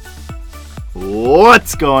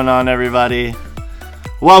What's going on, everybody?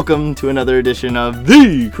 Welcome to another edition of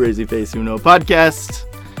the CrazyFaceUno podcast.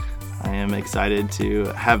 I am excited to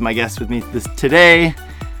have my guest with me today.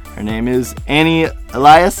 Her name is Annie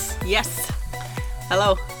Elias. Yes.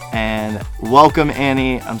 Hello. And welcome,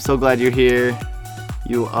 Annie. I'm so glad you're here.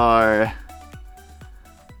 You are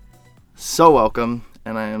so welcome,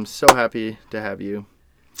 and I am so happy to have you.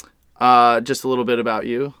 Just a little bit about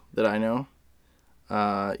you that I know.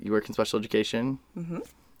 You work in special education. Mm-hmm.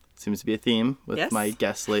 Seems to be a theme with my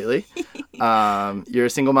guests lately. You're a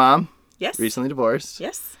single mom. Yes. Recently divorced.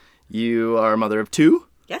 Yes. You are a mother of two.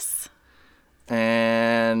 Yes.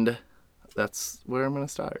 And that's where I'm going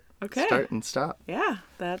to start. Okay. Start and stop. Yeah,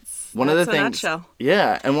 that's one of the things. Nutshell.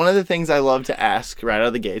 Yeah, and one of the things I love to ask right out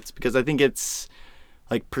of the gates, because I think it's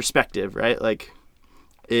like perspective, right? Like,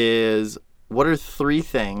 is what are 3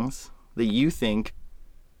 things that you think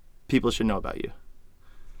people should know about you?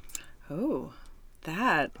 Oh,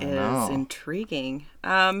 that is intriguing.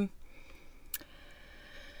 It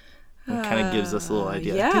kind of gives us a little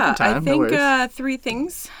idea. Yeah, I think 3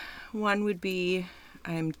 things. One would be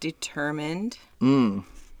I'm determined. I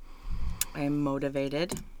am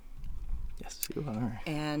motivated. Yes, you are.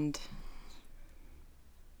 And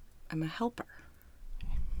I'm a helper.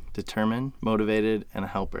 Determined, motivated, and a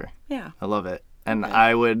helper. Yeah. I love it. And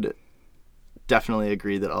I would definitely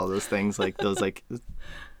agree that all those things, like those, like,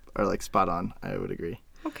 are like spot on. I would agree.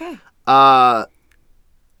 Okay.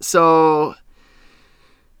 So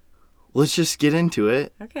let's just get into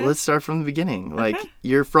it. Okay. Let's start from the beginning. Like,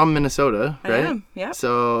 you're from Minnesota, right? I am, yeah.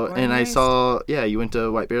 So, and I saw, you went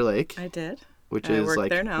to White Bear Lake. I did. Which I is work like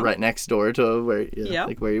there now. Right next door to where,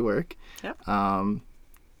 like where you work. Yep.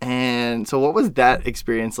 And so what was that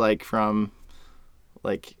experience like from,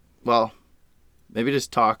 like, well, maybe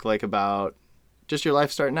just talk like about just your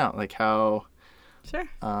life starting out, like how, Sure.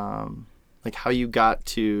 like how you got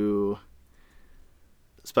to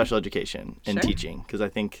special education and teaching, because I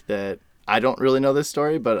think that I don't really know this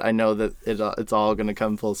story, but I know that it's all going to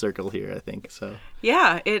come full circle here, I think. So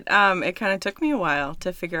yeah, it kind of took me a while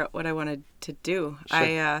to figure out what I wanted to do.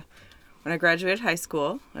 Sure. When I graduated high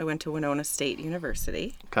school, I went to Winona State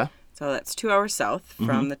University. Okay. So that's 2 hours south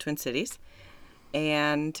from the Twin Cities.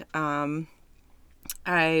 And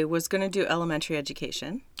I was going to do elementary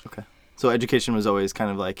education. Okay. So education was always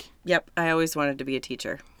kind of like... Yep. I always wanted to be a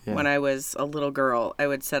teacher. Yeah. When I was a little girl, I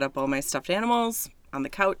would set up all my stuffed animals on the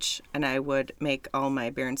couch, and I would make all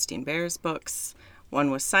my Berenstain Bears books.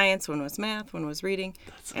 One was science, one was math, one was reading.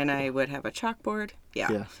 That's cool. I would have a chalkboard.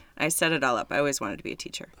 Yeah. I set it all up. I always wanted to be a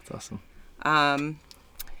teacher. That's awesome.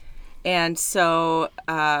 And so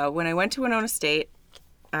when I went to Winona State,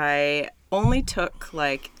 I only took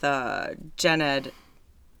like the gen ed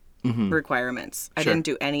requirements. I didn't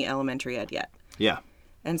do any elementary ed yet. Yeah.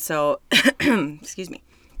 And so, excuse me.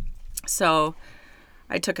 So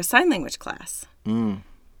I took a sign language class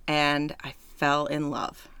and I fell in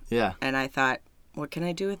love. Yeah. And I thought, what can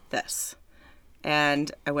I do with this?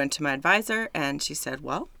 And I went to my advisor and she said,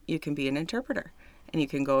 well, you can be an interpreter. And you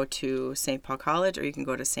can go to St. Paul College or you can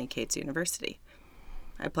go to St. Kate's University.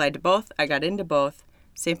 I applied to both. I got into both.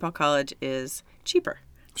 St. Paul College is cheaper.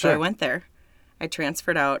 So I went there. I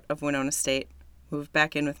transferred out of Winona State, moved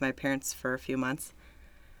back in with my parents for a few months.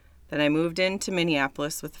 Then I moved into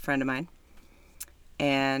Minneapolis with a friend of mine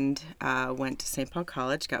and went to St. Paul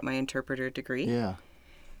College, got my interpreter degree. Yeah.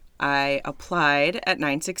 I applied at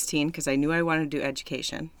 916 because I knew I wanted to do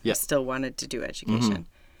education. Yeah. I still wanted to do education.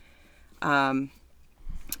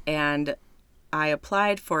 And I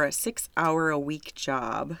applied for a 6-hour-a-week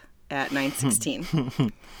job at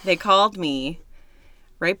 916. They called me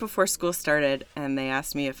right before school started, and they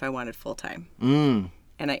asked me if I wanted full-time.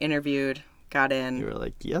 And I interviewed, got in. You were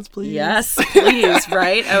like, yes, please. Yes, please,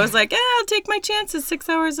 right? I was like, I'll take my chances 6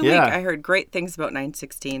 hours a week. I heard great things about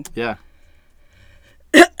 916. Yeah.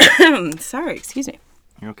 Sorry, excuse me.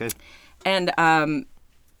 You're okay. And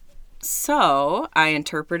so I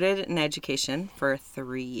interpreted in education for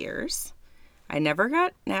 3 years. I never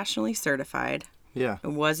got nationally certified. Yeah.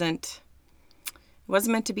 It wasn't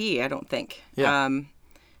meant to be, I don't think. Yeah.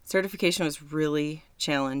 Certification was really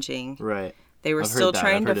challenging. Right. They were still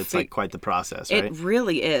trying to... it's like quite the process, right? It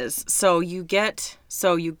really is. So you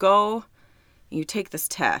go, you take this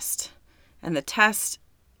test, and the test,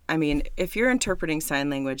 I mean, if you're interpreting sign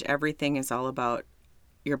language, everything is all about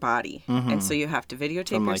your body. And so you have to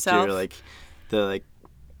videotape yourself. The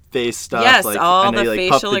face stuff. Yes, like, all I know the you, like,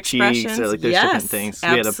 facial puff the expressions. Cheeks, or, like, there's different things.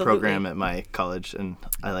 Absolutely. We had a program at my college, and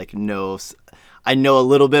I know a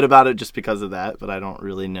little bit about it just because of that, but I don't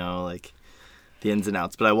really know like the ins and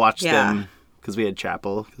outs. But I watched them because we had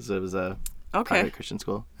chapel, because it was a private Christian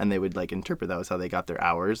school, and they would like interpret. That was how they got their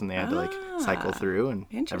hours, and they had to like cycle through, and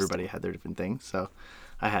everybody had their different things. So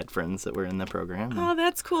I had friends that were in the program. Oh,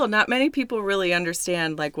 that's cool. Not many people really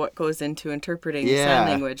understand like what goes into interpreting sign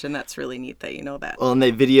language, and that's really neat that you know that. Well, and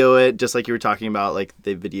they video it just like you were talking about. Like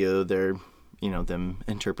they video their, them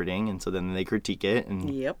interpreting, and so then they critique it, and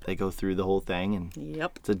they go through the whole thing, and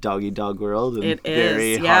it's a dog world, and it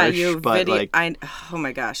very is. harsh, but oh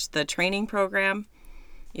my gosh, the training program,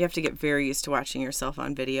 you have to get very used to watching yourself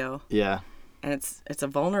on video. Yeah. And it's a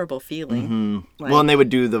vulnerable feeling. Mm-hmm. Well, and they would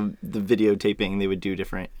do the videotaping. They would do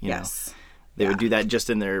different, They would do that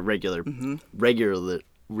just in their regularly.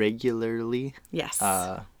 Yes.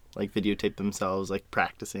 Like videotape themselves, like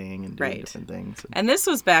practicing and doing different things. And this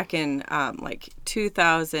was back in like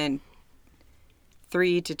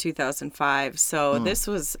 2003 to 2005. So this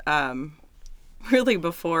was really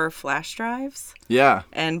before flash drives. Yeah.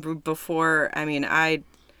 And before, I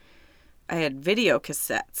had video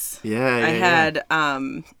cassettes. Yeah.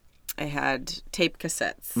 I had tape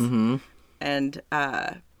cassettes. Mm-hmm. And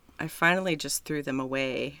I finally just threw them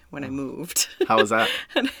away when I moved. How was that?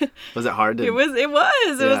 Was it hard? It was. It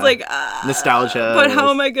was like nostalgia. But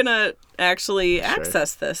how am I gonna actually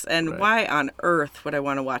access this? And why on earth would I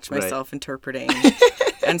want to watch myself interpreting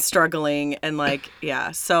and struggling and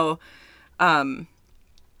So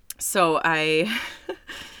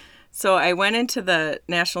I went into the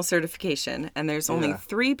national certification, and there's only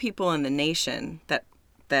 3 people in the nation that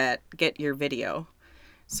get your video.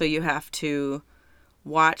 So you have to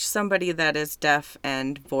watch somebody that is deaf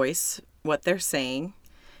and voice what they're saying.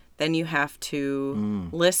 Then you have to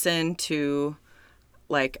listen to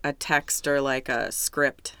like a text or like a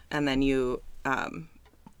script, and then you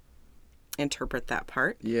interpret that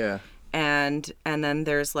part. Yeah. And then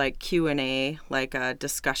there's like Q&A, like a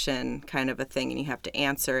discussion kind of a thing, and you have to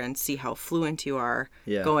answer and see how fluent you are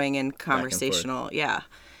going in conversational. Yeah.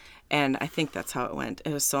 And I think that's how it went.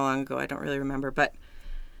 It was so long ago, I don't really remember. But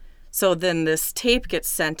so then this tape gets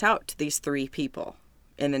sent out to these 3 people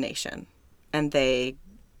in the nation, and they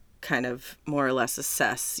kind of more or less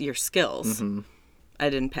assess your skills. Mm-hmm. I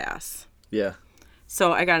didn't pass. Yeah.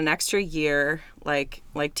 So I got an extra year, like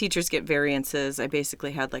teachers get variances. I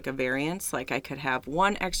basically had like a variance, like I could have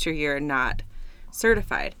 1 extra year not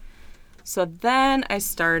certified. So then I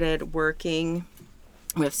started working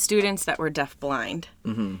with students that were deafblind.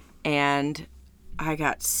 Mm-hmm. And I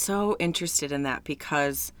got so interested in that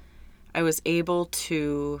because I was able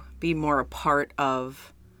to be more a part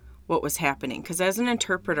of what was happening. Because as an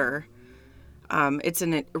interpreter, it's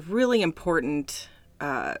a really important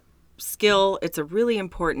skill. It's a really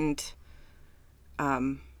important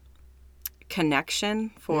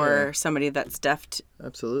connection for somebody that's deaf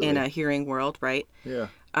in a hearing world, right? Yeah.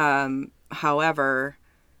 However,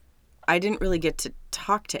 I didn't really get to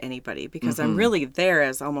talk to anybody because I'm really there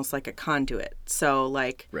as almost like a conduit. So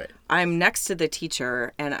I'm next to the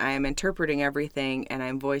teacher and I'm interpreting everything and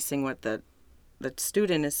I'm voicing what the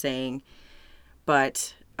student is saying.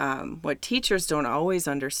 But what teachers don't always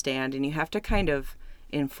understand, and you have to kind of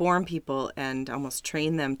inform people and almost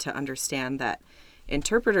train them to understand that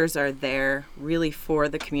interpreters are there really for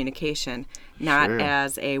the communication, not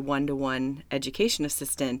as a one-to-one education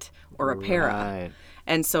assistant or a para. Right.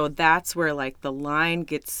 And so that's where like the line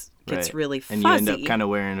gets really fuzzy. And you end up kind of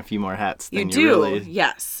wearing a few more hats than you you're really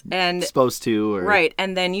yes. And supposed to. Or... Right.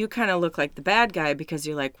 And then you kind of look like the bad guy because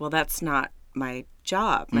you're like, well, that's not my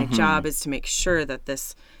job. My job is to make sure that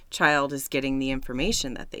this child is getting the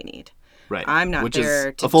information that they need. Right. I'm not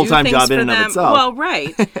there to a full-time do things job in for and them. of itself. Well,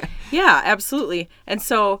 right. Yeah, absolutely. And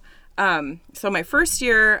so my first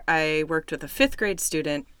year I worked with a 5th grade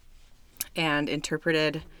student and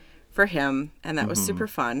interpreted for him, and that was super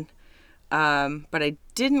fun. But I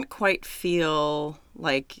didn't quite feel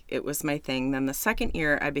like it was my thing. Then the second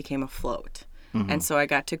year I became a float. And so I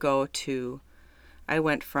got to I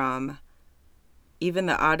went from even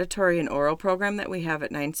the auditory and oral program that we have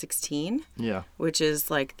at 916, which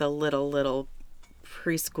is like the little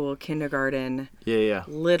preschool, kindergarten,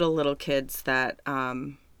 little kids that are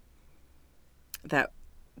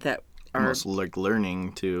almost like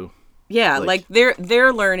learning to. Yeah, like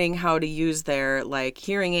they're learning how to use their like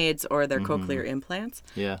hearing aids or their cochlear implants.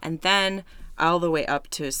 Yeah. And then all the way up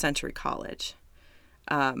to Century College.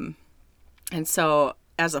 And so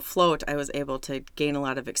as a float, I was able to gain a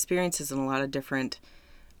lot of experiences in a lot of different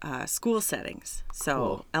school settings.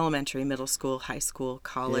 So elementary, middle school, high school,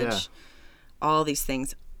 college, all these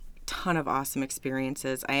things. Ton of awesome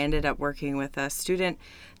experiences. I ended up working with a student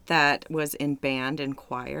that was in band and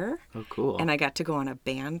choir. Oh, cool. And I got to go on a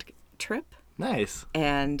band trip. Nice.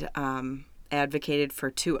 And advocated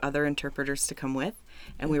for 2 other interpreters to come with,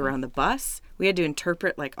 and we were on the bus. We had to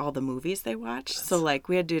interpret like all the movies they watched. So like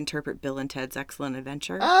we had to interpret Bill and Ted's Excellent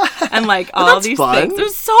Adventure and like all these things. It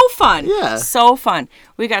was so fun. Yeah. So fun.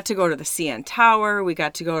 We got to go to the CN Tower. We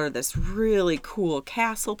got to go to this really cool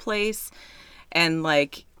castle place. And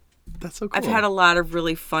like, that's so cool. I've had a lot of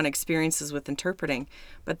really fun experiences with interpreting.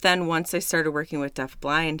 But then once I started working with Deaf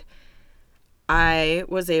Blind, I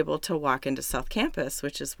was able to walk into South Campus,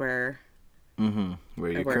 which is where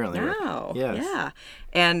where you currently now. Work. Yes. Yeah.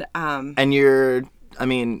 And you're, I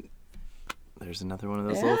mean, there's another one of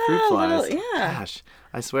those little fruit flies. Gosh,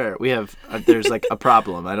 I swear we have. There's like a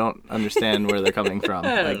problem. I don't understand where they're coming from.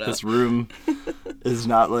 Like this room is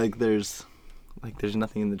not like there's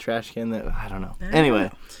nothing in the trash can that I don't know.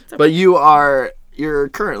 Anyway, but you're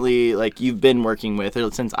currently like you've been working with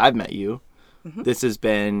since I've met you. This has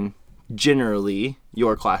been generally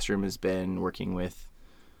your classroom has been working with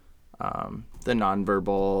the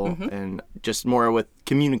nonverbal and just more with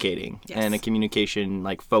communicating and a communication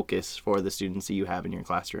like focus for the students that you have in your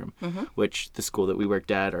classroom, which the school that we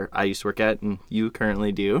worked at or I used to work at and you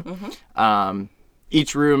currently do.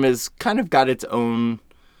 Each room has kind of got its own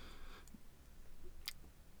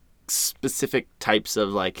specific types of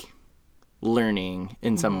like learning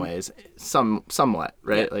in some ways, somewhat,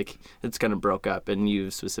 right? Yeah. Like it's kind of broke up and you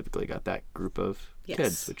specifically got that group of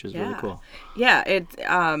kids, which is really cool. Yeah,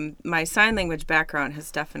 my sign language background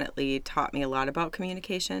has definitely taught me a lot about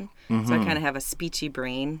communication. So I kind of have a speechy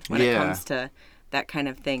brain when it comes to that kind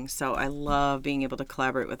of thing. So I love being able to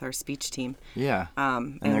collaborate with our speech team. Yeah.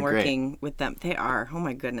 And working with them. They are. Oh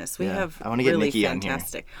my goodness. We have I want to get really Nikki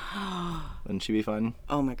fantastic. on here. Wouldn't she be fun?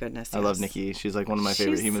 Oh my goodness. I love Nikki. She's like one of my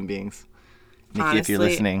favorite human beings. Nikki, honestly, if you're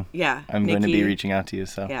listening, I'm going to be reaching out to you.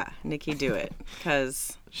 So yeah, Nikki, do it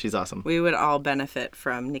because she's awesome. We would all benefit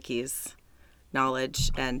from Nikki's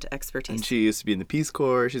knowledge and expertise. And she used to be in the Peace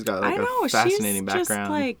Corps. She's got like a fascinating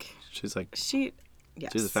background. She's a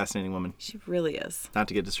fascinating woman. She really is. Not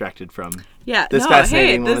to get distracted from this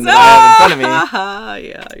fascinating woman that I have in front of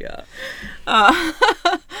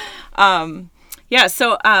me.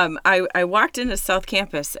 So I walked into South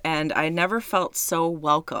Campus and I never felt so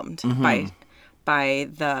welcomed by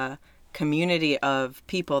the community of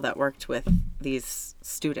people that worked with these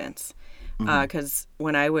students. Because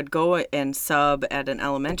when I would go and sub at an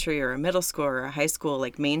elementary or a middle school or a high school,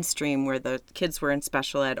 like mainstream where the kids were in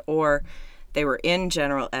special ed or they were in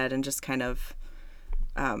general ed and just kind of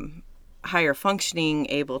higher functioning,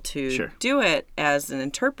 able to do it as an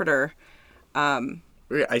interpreter.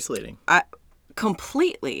 Very isolating.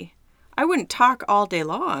 Completely. I wouldn't talk all day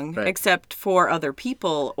long except for other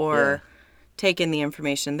people or take in the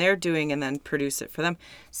information they're doing and then produce it for them.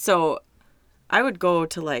 So I would go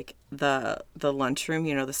to like the lunchroom,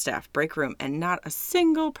 the staff break room, and not a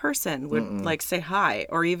single person would like say hi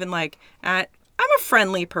or even like I'm a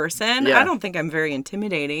friendly person. I don't think I'm very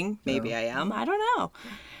intimidating. Maybe I am. I don't know.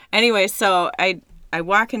 Anyway, so I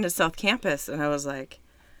walk into South Campus and I was like,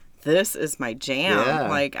 this is my jam. Yeah.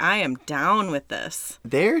 Like I am down with this.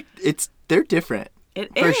 They're different.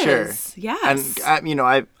 It for is. Sure. Yes. And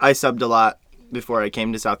I subbed a lot before I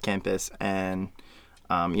came to South Campus, and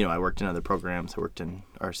I worked in other programs. I worked in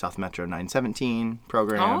our South Metro 917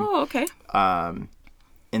 program. Oh, okay. And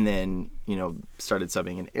then started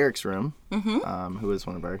subbing in Eric's room, who was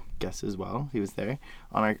one of our guests as well. He was there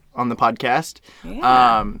on the podcast.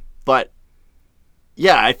 Yeah. But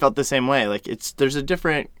yeah, I felt the same way. Like it's just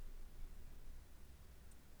different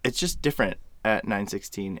at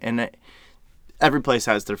 916, and every place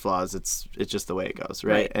has their flaws. It's just the way it goes,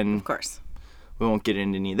 right? And of course, we won't get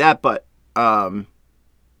into any of that, but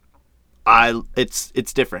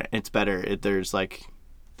it's different. It's better. There's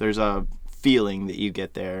a feeling that you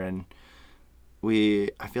get there, and I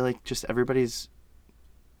feel like just everybody's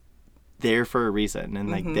there for a reason, and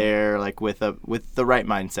like they're like with the right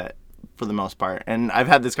mindset for the most part. And I've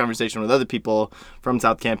had this conversation with other people from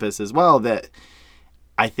South Campus as well, that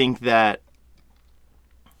I think that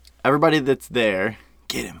everybody that's there,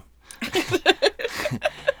 get him.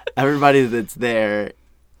 Everybody that's there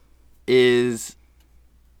is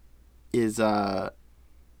I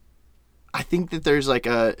think that there's like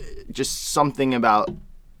just something about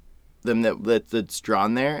them that's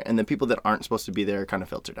drawn there, and the people that aren't supposed to be there are kind of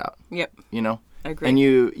filtered out. Yep. I agree. And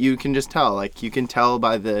you can just tell, like you can tell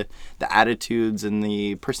by the attitudes and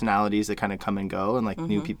the personalities that kind of come and go, and like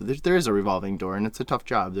new people. There is a revolving door, and it's a tough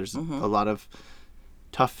job. There's a lot of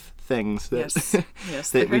tough things that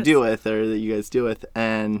yes, that we deal with, or that you guys deal with,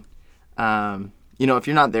 and if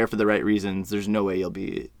you're not there for the right reasons, there's no way you'll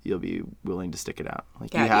be willing to stick it out.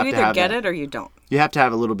 Like, yeah, you have you to either have get it or you don't. You have to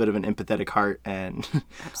have a little bit of an empathetic heart, and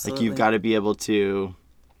like, you've got to be able to,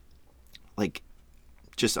 like,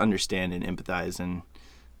 just understand and empathize and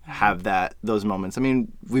have those moments. I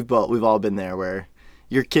mean, we've all been there where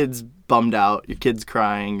your kid's bummed out, your kid's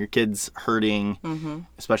crying, your kid's hurting,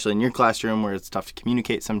 especially in your classroom where it's tough to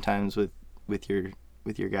communicate sometimes with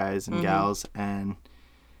your guys and gals, and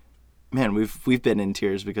man, we've been in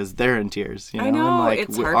tears because they're in tears, I know, and like,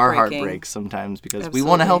 it's our heart breaks sometimes because we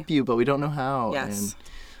want to help you, but we don't know how. Yes.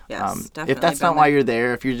 And definitely. if that's not why you're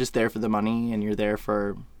there, if you're just there for the money and you're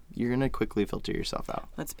gonna quickly filter yourself out.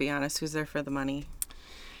 Let's be honest, who's there for the money?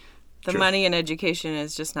 The money in education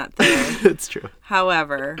is just not there. It's true.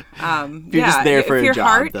 However, if you're just there for a job, if your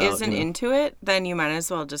heart though, isn't into it, then you might as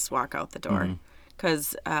well just walk out the door.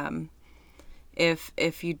 Because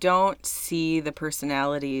if you don't see the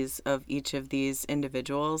personalities of each of these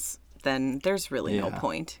individuals, then there's really no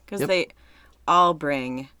point. Because they all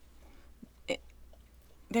bring...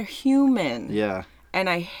 They're human. Yeah. And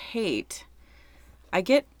I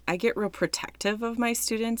get real protective of my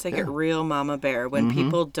students. I get real mama bear when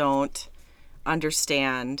people don't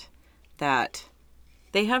understand that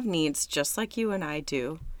they have needs just like you and I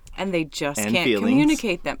do, and they just can't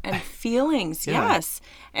communicate them. And feelings, yes.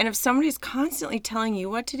 And if somebody's constantly telling you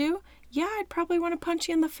what to do, I'd probably want to punch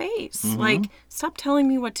you in the face. Like, stop telling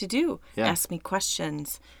me what to do. Ask me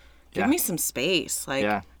questions. Give me some space.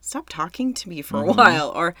 Like, stop talking to me for a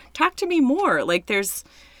while, or talk to me more. Like,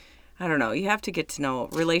 I don't know. You have to get to know.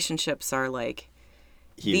 Relationships are like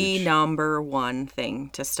huge. The number one thing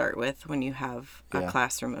to start with when you have a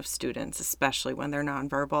classroom of students, especially when they're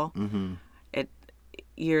nonverbal.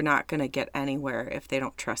 You're not going to get anywhere if they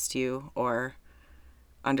don't trust you or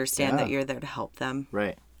understand that you're there to help them.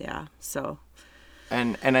 Right. Yeah. So.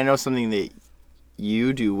 And I know something that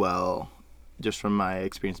you do well, just from my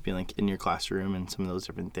experience being like in your classroom and some of those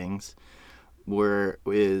different things,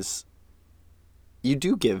 is you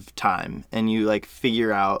do give time, and you like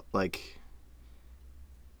figure out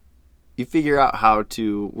how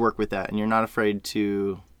to work with that, and you're not afraid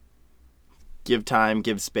to give time,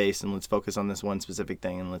 give space, and let's focus on this one specific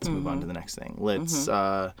thing, and let's move on to the next thing. Let's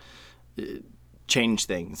change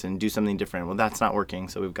things and do something different. Well, that's not working,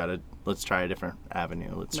 so let's try a different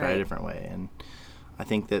avenue. Let's try a different way. And I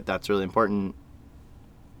think that that's really important.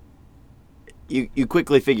 You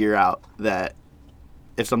quickly figure out that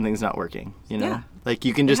if something's not working, like,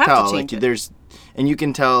 you can just tell, like, and you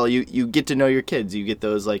can tell, you get to know your kids. You get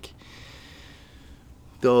those, like,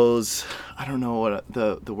 I don't know what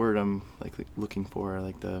the word I'm like looking for,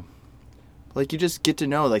 like you just get to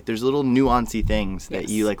know, like, there's little nuancy things that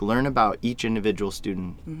you like learn about each individual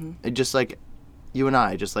student. It just like you and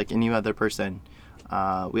I, just like any other person,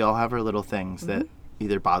 we all have our little things that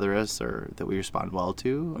either bother us or that we respond well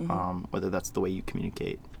to, whether that's the way you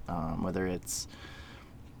communicate, whether it's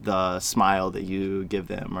the smile that you give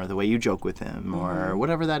them, or the way you joke with them, or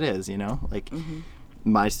whatever that is, like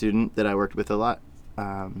my student that I worked with a lot,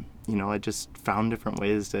 I just found different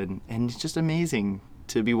ways and it's just amazing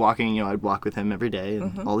to be walking, I'd walk with him every day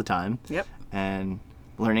and all the time. Yep. And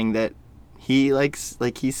learning that he likes,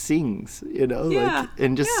 like, he sings, like,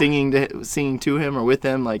 and just singing to him or with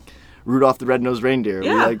him, like Rudolph the Red-Nosed Reindeer.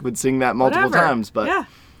 Yeah. We would sing that multiple times, but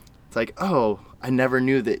it's like, oh, I never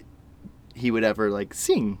knew that he would ever like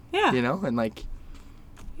sing. Yeah. And like,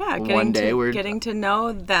 one day we're getting to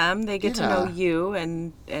know them, they get to know you,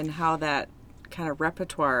 and how that kind of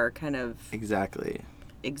repertoire kind of exactly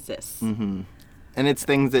exists. And it's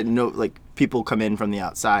things that like people come in from the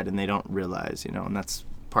outside and they don't realize, and that's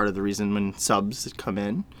part of the reason when subs come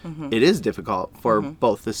in, it is difficult for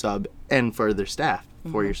both the sub and for their staff,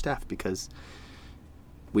 for your staff, because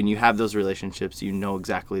when you have those relationships, you know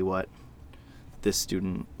exactly what this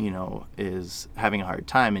student, is having a hard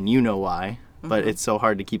time, and why, but it's so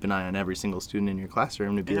hard to keep an eye on every single student in your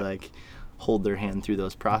classroom to be like, hold their hand through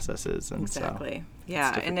those processes. And exactly.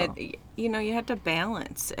 And it, you have to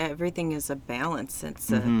balance. Everything is a balance.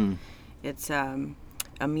 It's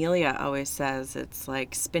Amelia always says it's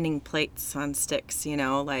like spinning plates on sticks,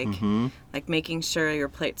 like making sure your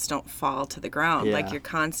plates don't fall to the ground. Like, you're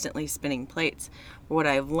constantly spinning plates. What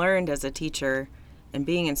I've learned as a teacher and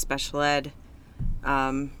being in special ed,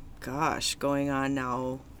 going on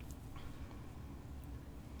now,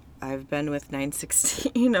 I've been with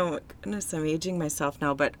 916. Oh, goodness, I'm aging myself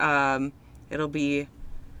now, but it'll be,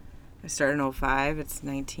 I started in 2005. It's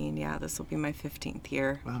 19. Yeah, this will be my 15th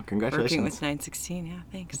year. Wow, congratulations. Working with 916. Yeah,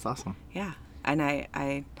 thanks. That's awesome. Yeah. And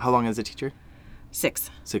I How long as a teacher?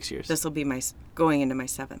 6. 6 years. This will be going into my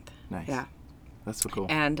 7th. Nice. Yeah. That's so cool.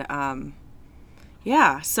 And,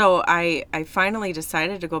 Yeah, so I finally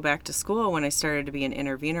decided to go back to school when I started to be an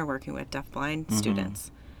intervener working with deafblind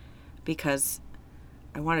students, because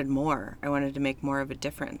I wanted more. I wanted to make more of a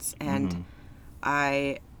difference. And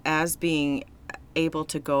as being able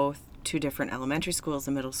to go to different elementary schools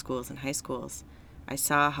and middle schools and high schools, I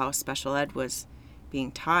saw how special ed was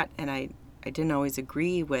being taught, and I didn't always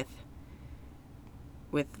agree with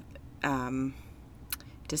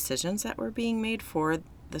decisions that were being made for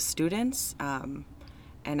the students, and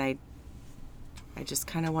I just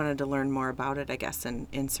kind of wanted to learn more about it, I guess, and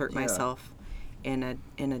insert myself in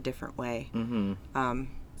a different way.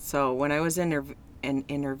 So when I was an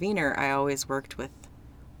intervener, I always worked with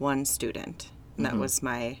one student, and that was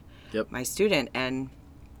my student, and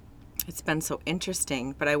it's been so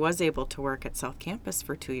interesting. But I was able to work at South Campus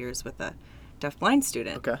for 2 years with a deafblind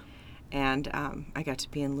student. Okay. And I got to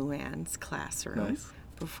be in Luann's classroom. Nice.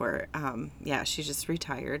 Before, she just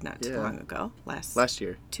retired not too long ago. Last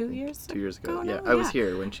year. 2 years? 2 years ago. No, I was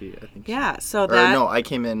here when she, I think. Yeah, so that. Or no, I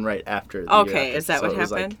came in right after. The okay, year after, is that what it was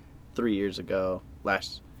happened? Like 3 years ago.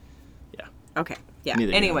 Okay, yeah.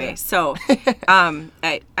 Neither anyway, so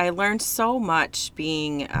I learned so much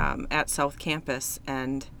being at South Campus,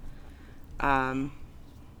 and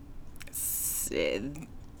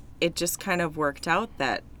it just kind of worked out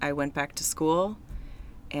that I went back to school,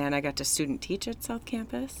 and I got to student teach at South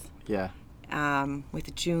Campus. Yeah.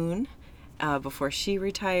 With June, before she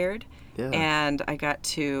retired. Yeah. And I got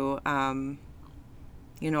to,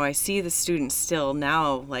 I see the students still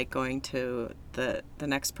now, like going to the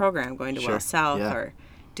next program, going to Well South or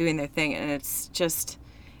doing their thing. And it's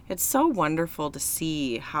so wonderful to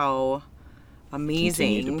see how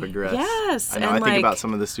amazing. Continue to progress. Yes. I know. And I think about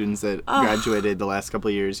some of the students that graduated the last couple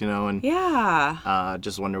of years, and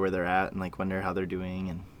just wonder where they're at and wonder how they're doing.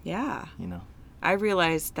 And I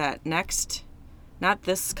realized that not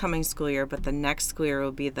this coming school year, but the next school year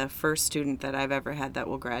will be the first student that I've ever had that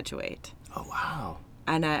will graduate. Oh, wow.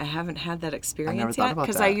 And I haven't had that experience yet,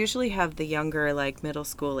 because I usually have the younger, middle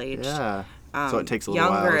school age. Yeah. So it takes a little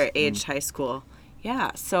while. Younger aged high school.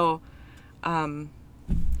 Yeah. So, I'm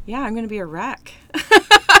going to be a wreck.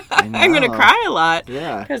 I'm going to cry a lot.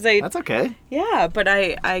 Yeah. That's okay. Yeah, but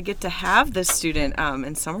I get to have this student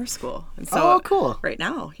in summer school. And so cool. Right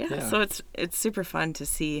now. Yeah. So it's super fun to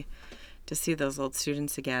see those old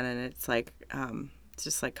students again, and it's it's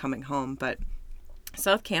just like coming home. But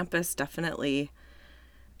South Campus definitely,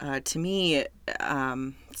 to me,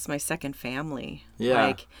 it's my second family.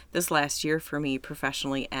 Yeah. This last year for me,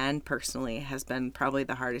 professionally and personally, has been probably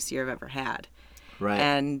the hardest year I've ever had. Right.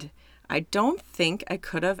 And I don't think I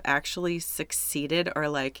could have actually succeeded or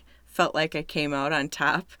felt like I came out on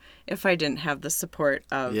top if I didn't have the support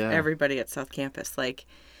of everybody at South Campus.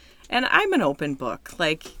 And I'm an open book.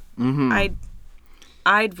 I'd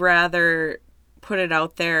rather put it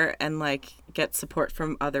out there and get support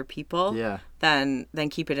from other people than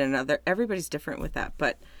keep it in other. Everybody's different with that,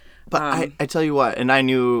 but I tell you what, and I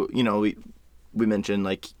knew, we mentioned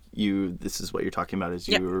this is what you're talking about is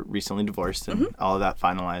you were recently divorced and all of that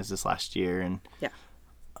finalized this last year, and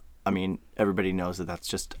I mean, everybody knows that that's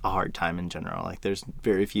just a hard time in general. There's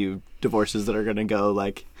very few divorces that are going to go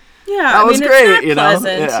that was great, it's not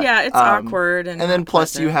pleasant. Yeah, it's awkward. And then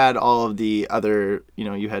plus you had all of the other,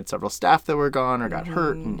 you had several staff that were gone or got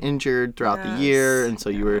hurt and injured throughout the year. And so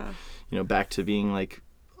you were, back to being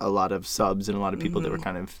a lot of subs and a lot of people that were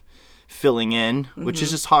kind of filling in, which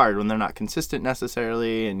is just hard when they're not consistent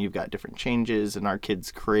necessarily. And you've got different changes, and a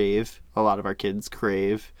lot of our kids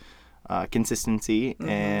crave consistency.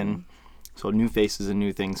 And so new faces and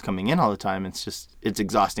new things coming in all the time. It's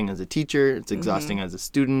exhausting as a teacher. It's exhausting as a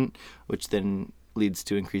student, which then leads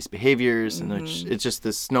to increased behaviors, and it's just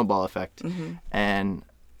this snowball effect. And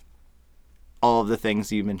all of the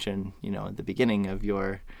things you mentioned, at the beginning of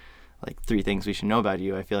your 3 things we should know about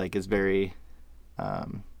you, I feel is very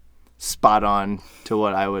spot on to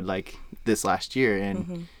what I would like this last year.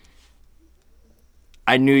 And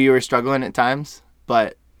I knew you were struggling at times,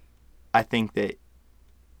 but I think that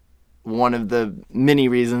one of the many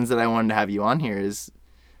reasons that I wanted to have you on here is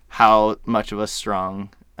how much of a strong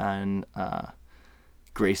and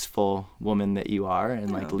graceful woman that you are,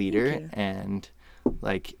 and leader. And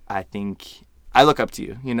I think I look up to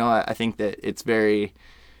you. I think that it's very,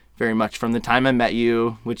 very much from the time I met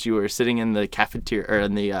you, which you were sitting in the cafeteria or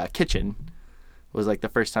in the kitchen, was the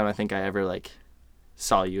first time I think I ever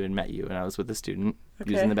saw you and met you, and I was with a student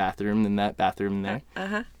using the bathroom in that bathroom there.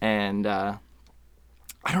 And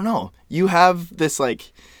I don't know. You have this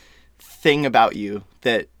thing about you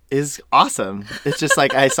that is awesome. It's just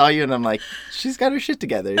I saw you and I'm she's got her shit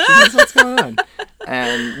together. She knows what's going on.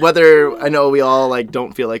 And whether I know we all like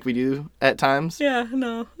don't feel like we do at times. Yeah,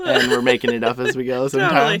 no. And we're making it up as we go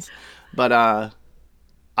sometimes. Totally. But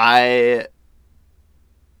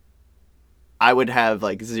I would have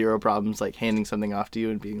like zero problems like handing something off to you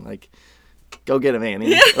and being like, go get him,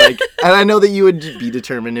 Annie. Like, and I know that you would be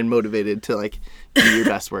determined and motivated to like do your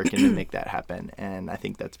best work and to make that happen. And I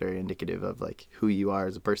think that's very indicative of like who you are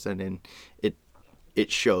as a person, and it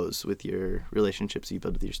shows with your relationships you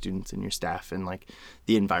build with your students and your staff, and like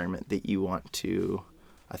the environment that you want to,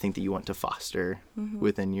 I think that you want to foster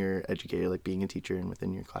within your educator, like being a teacher and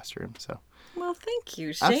within your classroom. So. Well, thank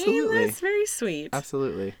you, Shane. Absolutely. That's very sweet.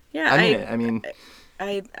 Absolutely. Yeah, I mean,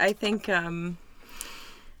 I think I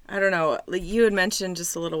don't know. Like you had mentioned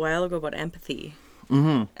just a little while ago about empathy,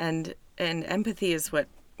 and empathy is what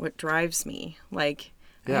drives me. Like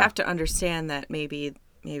I have to understand that maybe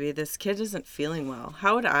this kid isn't feeling well.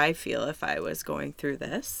 How would I feel if I was going through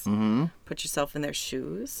this? Put yourself in their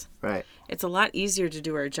shoes. Right. It's a lot easier to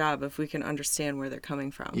do our job if we can understand where they're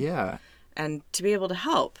coming from. Yeah. And to be able to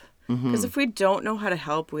help. Because if we don't know how to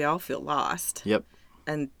help, we all feel lost. Yep.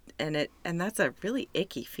 And that's a really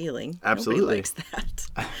icky feeling. Absolutely. Nobody likes that.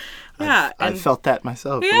 Yeah. I've felt that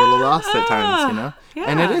myself, a little lost at times, you know? Yeah.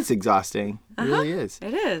 And it is exhausting. It really is.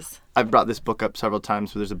 It is. I've brought this book up several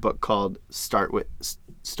times, but there's a book called Start with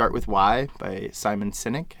Why by Simon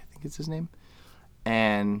Sinek, I think it's his name.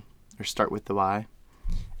 Or Start with the Why.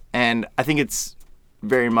 And I think it's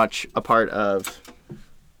very much a part of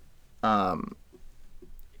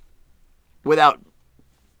without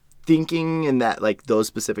thinking in that like those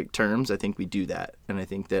specific terms, I think we do that, and I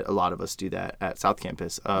think that a lot of us do that at South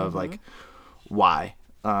Campus of like why.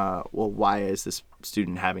 Why is this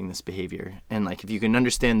student having this behavior? And like if you can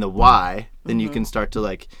understand the why, then you can start to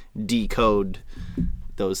like decode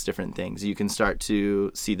those different things. You can start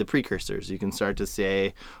to see the precursors. You can start to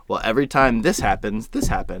say, well, every time this happens,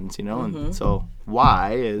 you know? And so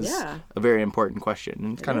why is a very important question.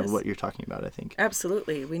 And it's kind of what you're talking about, I think.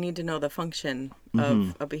 Absolutely. We need to know the function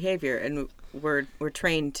of a behavior, and we're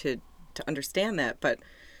trained to understand that, but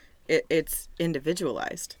it's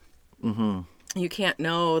individualized. You can't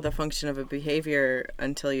know the function of a behavior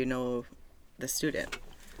until you know the student,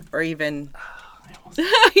 or even...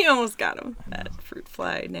 You almost got him. That fruit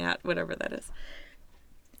fly, gnat, whatever that is.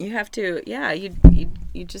 You have to,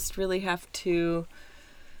 you just really have to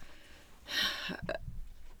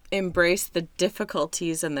embrace the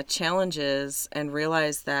difficulties and the challenges and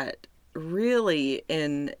realize that really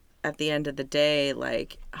at the end of the day,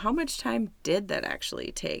 like, how much time did that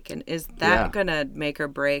actually take? And is that going to make or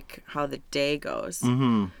break how the day goes?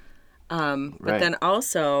 But then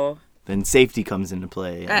also... Then safety comes into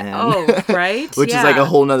play. Right? Which is like a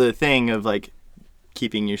whole nother thing of like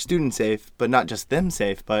keeping your students safe, but not just them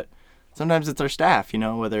safe, but sometimes it's our staff, you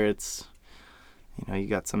know, whether it's, you know, you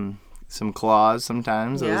got some claws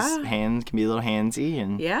sometimes. Those hands can be a little handsy,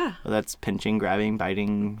 and whether that's pinching, grabbing,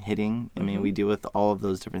 biting, hitting. I mean, we deal with all of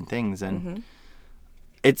those different things, and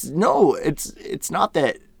it's not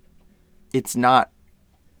that it's not,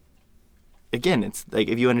 again, it's like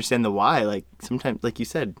if you understand the why, like sometimes, like you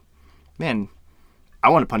said, man, I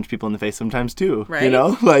want to punch people in the face sometimes too. Right. You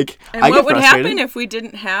know, like and what would happen if we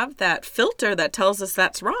didn't have that filter that tells us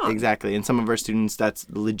that's wrong? Exactly. And some of our students, that's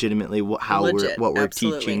legitimately what we're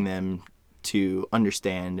teaching them to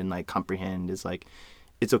understand and like comprehend is like,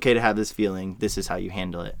 it's okay to have this feeling. This is how you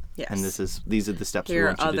handle it. Yes. And these are the steps we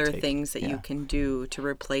want you to take. Here are other things that you can do to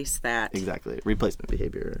replace that. Exactly. Replacement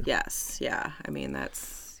behavior. Yes. Yeah. I mean,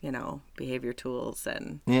 that's, you know, behavior tools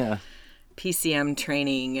and PCM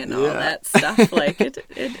training and all that stuff. Like it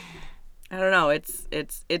I don't know.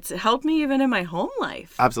 It's helped me even in my home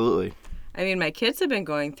life. Absolutely. I mean, my kids have been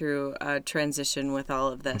going through a transition with all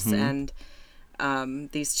of this and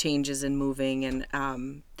these changes in moving,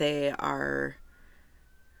 and they are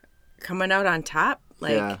coming out on top.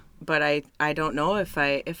 Like, but I don't know if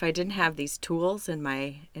I didn't have these tools in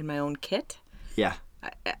my own kit. Yeah.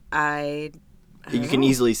 I you can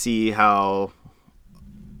easily see how,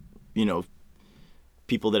 you know,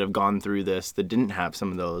 people that have gone through this that didn't have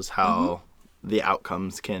some of those, how the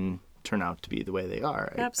outcomes can turn out to be the way they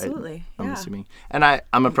are. Absolutely. I'm assuming. And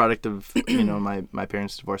I'm a product of, you know, my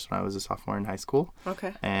parents divorced when I was a sophomore in high school.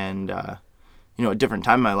 Okay. And, you know, a different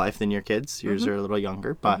time in my life than your kids. Yours are a little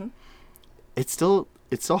younger, but it's still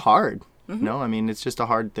hard. You know, I mean, it's just a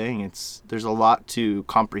hard thing. There's a lot to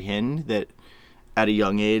comprehend that at a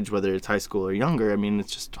young age, whether it's high school or younger. I mean,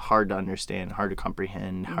 it's just hard to understand, hard to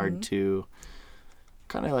comprehend, hard to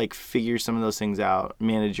kind of like figure some of those things out,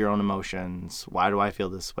 manage your own emotions. Why do I feel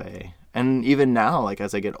this way? And even now, like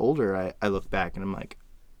as I get older, I look back and I'm like,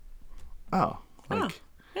 that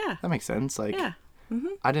makes sense. Like,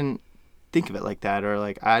 I didn't think of it like that, or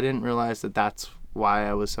like I didn't realize that that's why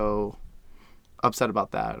I was so upset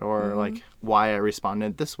about that, or like why I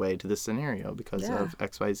responded this way to this scenario because of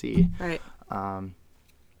XYZ. Right.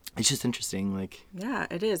 It's just interesting, like. Yeah,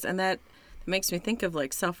 it is, and that makes me think of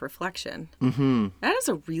like self-reflection. That is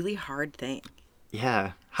a really hard thing.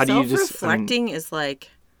 Yeah. How do you just self-reflecting is like.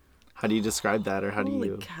 How do you describe that, or how do you?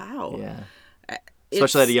 Holy cow! Yeah.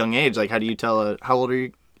 Especially at a young age, like how do you tell how old are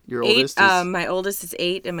you? Your 8, oldest? My oldest is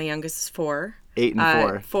 8, and my youngest is 4. 8 and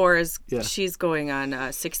 4. 4 is she's going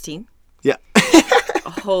on 16. Yeah.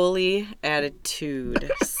 Holy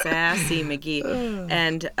attitude, sassy McGee,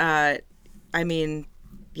 and I mean,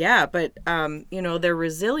 yeah, but their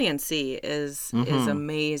resiliency is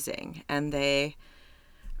amazing, and they're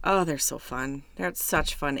so fun. They're at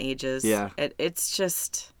such fun ages. Yeah. It's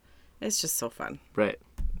just so fun. Right.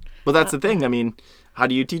 Well, that's the thing. I mean, how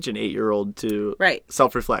do you teach an 8-year-old to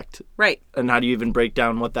self-reflect? Right. And how do you even break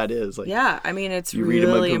down what that is? Like, yeah, I mean, it's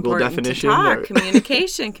really important definition, to talk.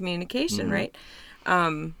 Communication, right?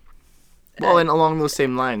 Well, and along those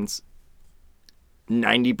same lines,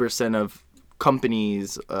 90% of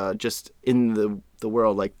companies just in the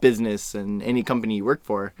world, like business and any company you work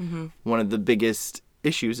for, one of the biggest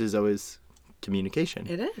issues is always communication.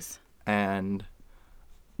 It is. And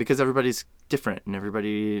because everybody's different and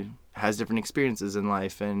everybody has different experiences in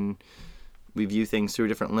life, and we view things through a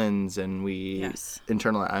different lens, and we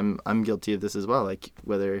internalize. I'm guilty of this as well. Like,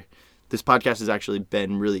 whether this podcast has actually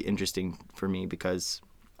been really interesting for me because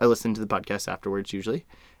I listen to the podcast afterwards usually,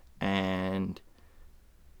 and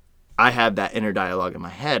I have that inner dialogue in my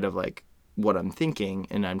head of like what I'm thinking,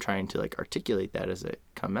 and I'm trying to like articulate that as it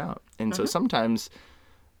come out. And so sometimes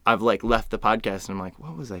I've like left the podcast and I'm like,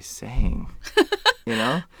 what was I saying? You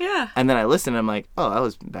know? Yeah. And then I listen and I'm like, oh, that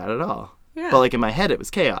was bad at all. Yeah. But like in my head, it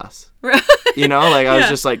was chaos. Right. You know, like I was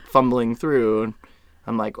just like fumbling through, and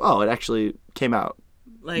I'm like, oh, it actually came out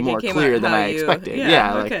like more clear than I expected.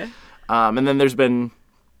 Yeah. Okay. Like, and then there's been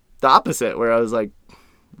the opposite where I was like,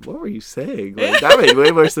 what were you saying? Like, that made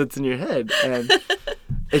way more sense in your head. And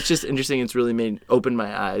it's just interesting. It's really opened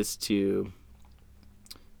my eyes to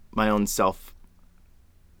my own self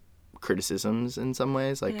criticisms in some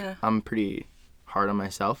ways. Like I'm pretty hard on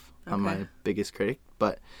myself. I'm my biggest critic,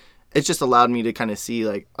 but it's just allowed me to kind of see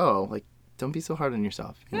like, oh, like don't be so hard on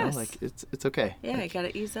yourself. You know, like it's okay. Yeah, like, you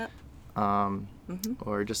gotta ease up.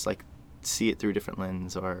 Or just like see it through a different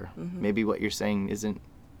lens, or maybe what you're saying isn't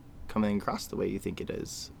coming across the way you think it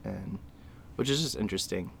is, and which is just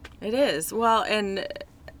interesting. It is. Well, and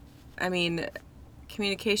I mean,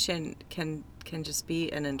 communication can just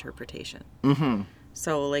be an interpretation.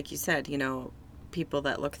 So like you said, you know, people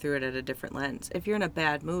that look through it at a different lens. If you're in a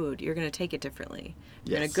bad mood, you're going to take it differently.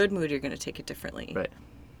 If you're in a good mood, you're going to take it differently. Right.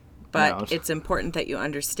 But it's important that you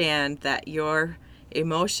understand that your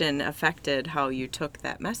emotion affected how you took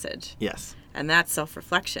that message. Yes. And that's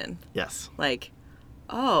self-reflection. Yes. Like,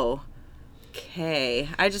 oh, okay,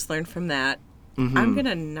 I just learned from that. I'm going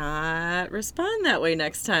to not respond that way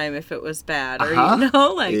next time if it was bad. Or, you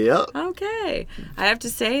know, like, okay. I have to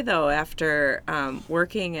say, though, after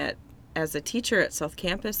working as a teacher at South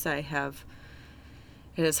Campus, it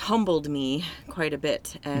has humbled me quite a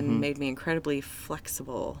bit and made me incredibly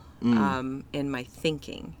flexible in my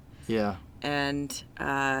thinking. Yeah. And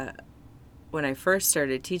when I first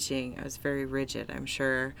started teaching, I was very rigid. I'm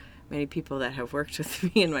sure many people that have worked with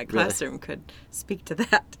me in my classroom could speak to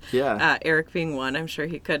that. Yeah. Eric being one, I'm sure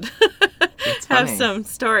he could have some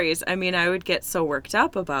stories. I mean, I would get so worked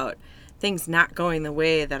up about things not going the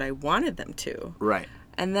way that I wanted them to. Right.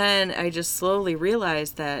 And then I just slowly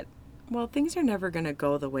realized that, well, things are never going to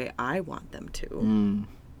go the way I want them to.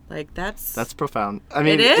 Like, that's profound. I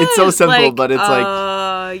mean, it's so simple, like, but it's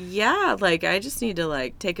like... yeah, like, I just need to,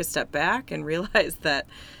 like, take a step back and realize that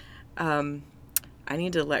I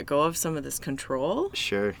need to let go of some of this control.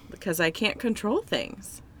 Sure. Because I can't control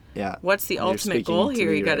things. Yeah. What's the ultimate goal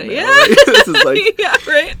here? You gotta... Yeah. Like, this is like... yeah,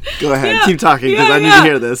 right. Go ahead. Keep talking, because I need to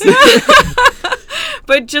hear this.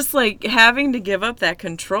 But just, like, having to give up that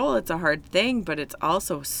control, it's a hard thing, but it's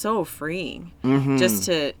also so freeing. Just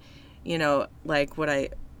to, you know, like, what I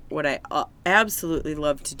absolutely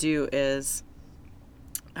love to do is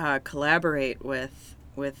collaborate with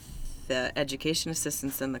the education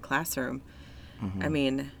assistants in the classroom. I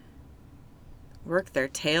mean, work their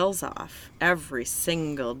tails off every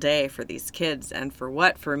single day for these kids. And for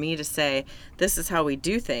what? For me to say, this is how we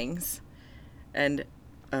do things. And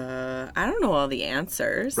I don't know all the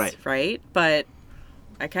answers, right? But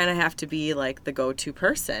I kind of have to be like the go-to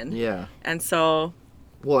person. Yeah. And so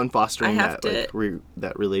Well, and fostering that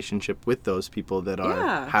that relationship with those people that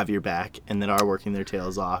have your back and that are working their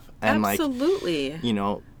tails off. And absolutely. Like, you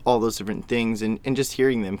know, all those different things and just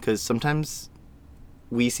hearing them, because sometimes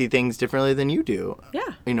we see things differently than you do. Yeah.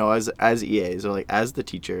 You know, as EAs or like as the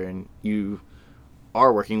teacher, and you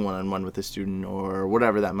are working one-on-one with a student or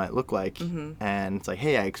whatever that might look like. Mm-hmm. And it's like,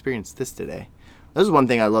 hey, I experienced this today. That was one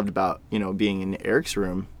thing I loved about, you know, being in Eric's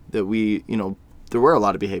room, that we, you know, there were a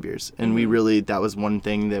lot of behaviors, and mm-hmm. That was one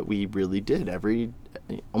thing that we really did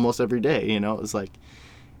almost every day. You know, it was like,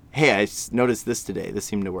 hey, I noticed this today. This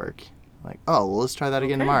seemed to work. Like, oh, well, let's try that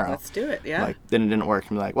again tomorrow. Let's do it, yeah. Like, then it didn't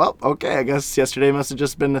work. I'm like, well, okay, I guess yesterday must have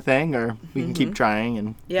just been a thing, or we can keep trying,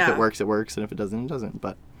 and if it works, it works, and if it doesn't, it doesn't.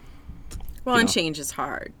 But well, and change is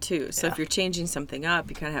hard, too. So if you're changing something up,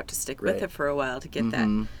 you kind of have to stick with it for a while to get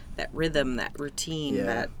that rhythm, that routine,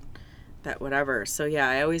 that whatever. So, yeah,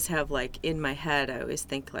 I always have, like, in my head, I always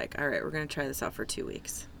think, like, all right, we're going to try this out for 2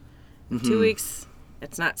 weeks. 2 weeks,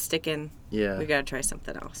 it's not sticking. Yeah. We got to try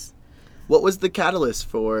something else. What was the catalyst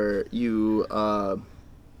for you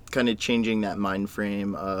kind of changing that mind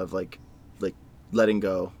frame of like letting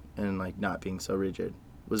go and like not being so rigid?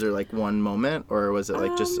 Was there like one moment, or was it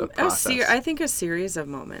like just a process? I think a series of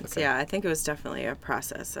moments. Okay. Yeah, I think it was definitely a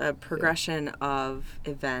process, a progression of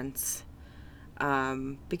events,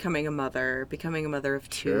 becoming a mother of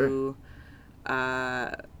two,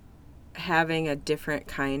 having a different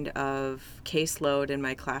kind of caseload in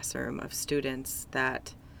my classroom of students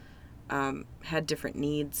that had different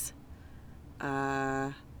needs,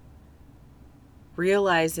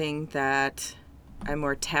 realizing that I'm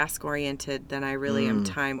more task-oriented than I really am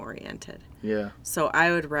time-oriented. Yeah. So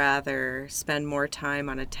I would rather spend more time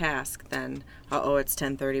on a task than, it's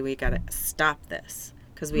 10:30, we got to stop this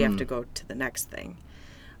because we have to go to the next thing.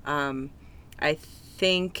 I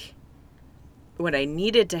think what I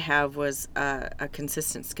needed to have was a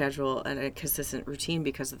consistent schedule and a consistent routine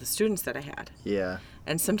because of the students that I had. Yeah.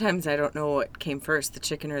 And sometimes I don't know what came first, the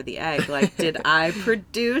chicken or the egg. Like, did I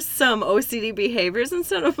produce some OCD behaviors in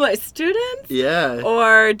some of my students? Yeah.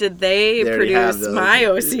 Or did they produce my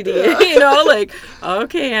OCD? You know, like,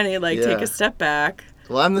 okay, Annie, like, take a step back.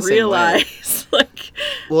 Well, I'm the same way. Like,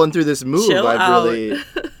 well, and through this move,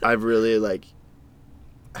 I've really like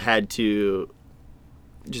had to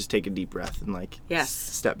just take a deep breath and like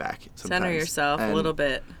step back sometimes. Center yourself a little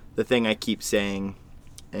bit. The thing I keep saying,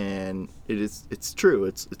 and it's true,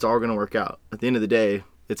 it's all going to work out. At the end of the day,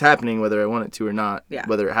 it's happening whether I want it to or not,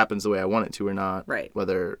 whether it happens the way I want it to or not,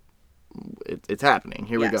 whether it's happening.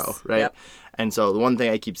 Here we go, right? Yep. And so the one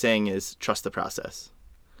thing I keep saying is trust the process.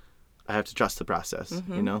 I have to trust the process,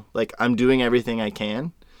 you know? Like, I'm doing everything I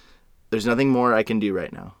can. There's nothing more I can do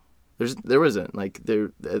right now. There wasn't. Like,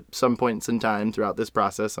 at some points in time throughout this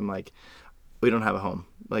process, I'm like, we don't have a home.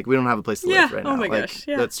 Like, we don't have a place to live right now. Oh my like, gosh,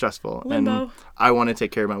 yeah. That's stressful. Limbo. And I want to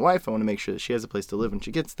take care of my wife. I want to make sure that she has a place to live when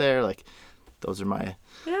she gets there. Like, those are my,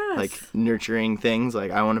 like, nurturing things.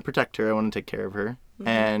 Like, I want to protect her. I want to take care of her.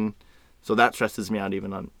 And so that stresses me out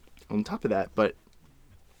even on top of that. But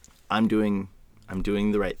I'm doing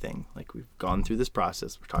the right thing. Like, we've gone through this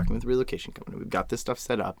process. We're talking with the relocation company. We've got this stuff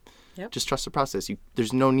set up. Yep. Just trust the process.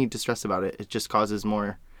 There's no need to stress about it. It just causes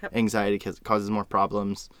more anxiety, causes more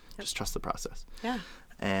problems. Yep. Just trust the process. Yeah.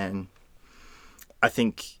 And I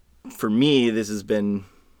think for me, this has been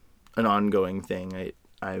an ongoing thing.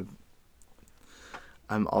 I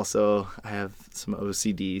have some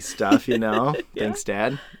OCD stuff, you know. Thanks,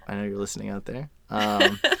 Dad. I know you're listening out there.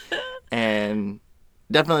 And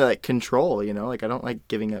definitely like control, you know, like I don't like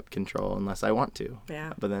giving up control unless I want to.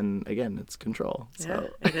 Yeah. But then again, it's control. So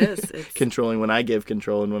it is. It's controlling when I give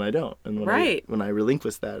control and when I don't, and when I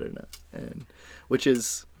relinquish that or not, and which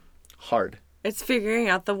is hard. It's figuring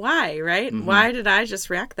out the why, right? Mm-hmm. Why did I just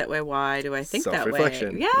react that way? Why do I think that way?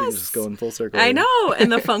 Self-reflection. Yes. You're just going full circle. I know.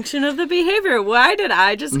 And the function of the behavior. Why did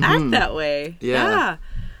I just act that way? Yeah.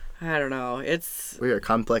 I don't know. We are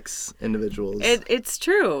complex individuals. It's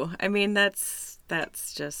true. I mean, that's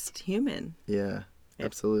just human. Yeah,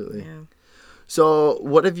 absolutely. Yeah. So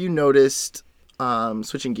what have you noticed,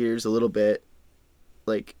 switching gears a little bit,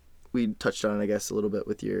 like we touched on, I guess, a little bit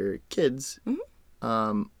with your kids. Mm-hmm.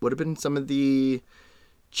 What have been some of the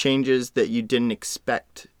changes that you didn't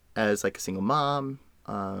expect as like a single mom,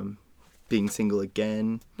 being single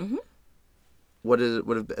again? Mm-hmm. What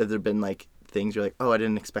have there been like things you're like, oh, I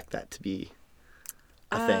didn't expect that to be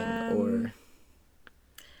a thing, or?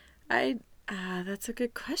 That's a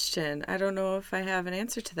good question. I don't know if I have an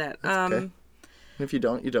answer to that. That's okay. If you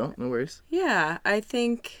don't, you don't. No worries. Yeah, I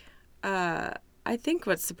think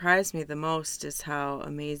what surprised me the most is how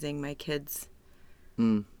amazing my kids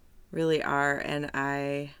really are, and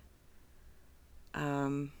I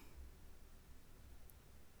I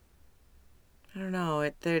don't know.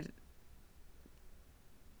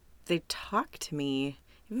 They talk to me.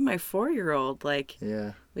 Even my 4-year-old, like,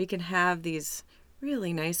 we can have these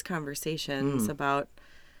really nice conversations about,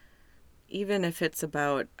 even if it's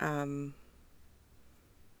about, I don't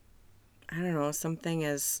know, something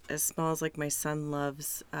as small as, like, my son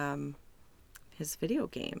loves his video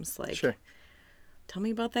games. Like, sure. Tell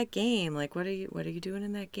me about that game. Like, what are you doing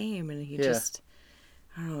in that game? And he just,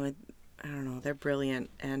 I don't know. They're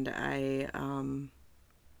brilliant, and I don't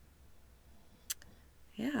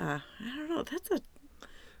know. That's a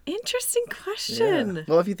interesting question. Yeah.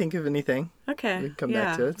 Well, if you think of anything, okay, we can come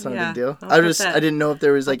back to it. It's not a big deal. I didn't know if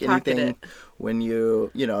there was like anything when you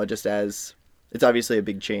just as it's obviously a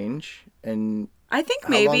big change. And I think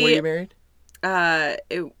how long were you married?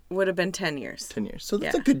 It would have been 10 years. 10 years. So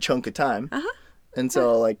that's a good chunk of time. And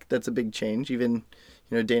so like that's a big change. Even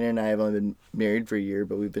Dana and I have only been married for a year,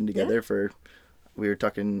 but we've been together for. We were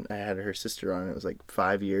talking. I had her sister on. It was like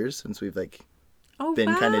 5 years since we've like.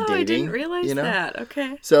 Been kind of dating. I didn't realize that.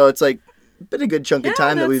 Okay. So it's like been a good chunk of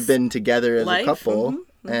time that we've been together as a couple,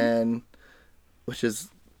 and which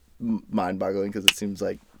is mind-boggling because it seems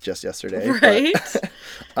like just yesterday. Right.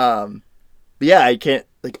 But yeah,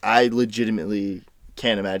 I legitimately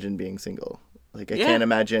can't imagine being single. Like I can't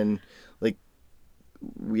imagine like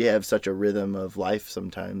we have such a rhythm of life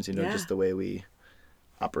sometimes, just the way we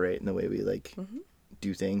operate and the way we like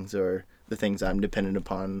do things or the things I'm dependent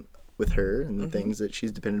upon with her and the things that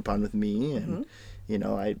she's dependent upon with me. And,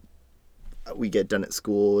 we get done at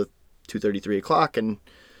school at 2:30, 3 o'clock, and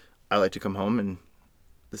I like to come home, and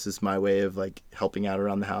this is my way of like helping out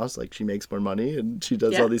around the house. Like she makes more money and she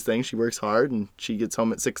does all these things. She works hard and she gets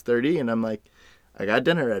home at 6:30 and I'm like, I got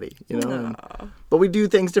dinner ready, but we do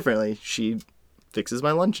things differently. She fixes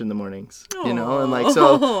my lunch in the mornings, and like,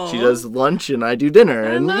 so she does lunch and I do dinner,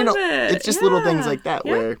 and it's just little things like that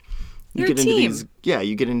where you get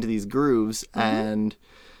into these grooves, and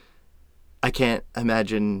I can't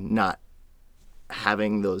imagine not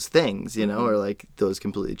having those things, or like those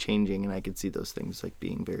completely changing, and I could see those things like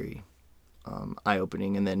being very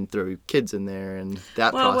eye-opening, and then throw kids in there and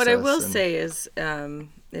that process. Well, what I will say is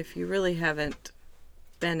if you really haven't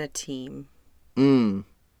been a team,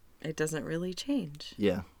 it doesn't really change.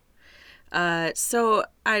 Yeah. So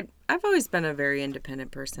I've always been a very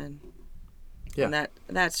independent person. Yeah. And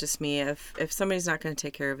that's just me. If somebody's not going to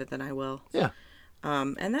take care of it, then I will. Yeah.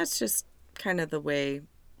 And that's just kind of the way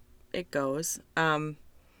it goes. But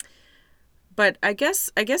I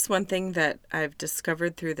guess one thing that I've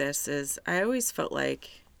discovered through this is I always felt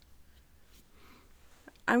like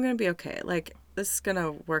I'm going to be okay. Like this is going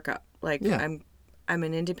to work out. Like I'm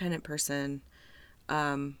an independent person.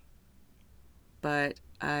 But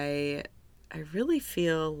I really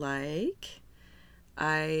feel like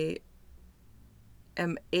I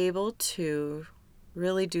am able to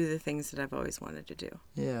really do the things that I've always wanted to do.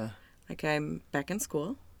 Yeah. Like I'm back in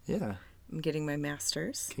school. Yeah. I'm getting my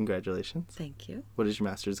master's. Congratulations. Thank you. What is your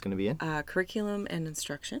master's going to be in? Curriculum and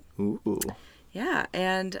instruction. Ooh. Yeah,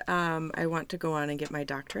 and I want to go on and get my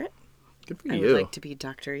doctorate. Good for you. I would like to be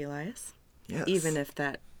Dr. Elias. Yes. Even if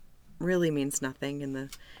that really means nothing in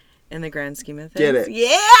the grand scheme of things. Get it. Yeah!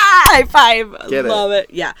 High five. Love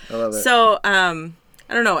it. Yeah. I love it. So, I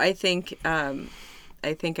don't know. I think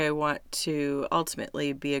I want to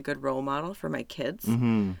ultimately be a good role model for my kids.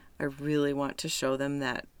 Mm-hmm. I really want to show them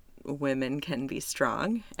that women can be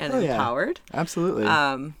strong and empowered. Yeah. Absolutely.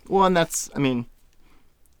 Well, and that's,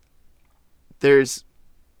 there's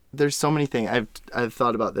so many things. I've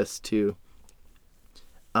thought about this too.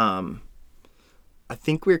 I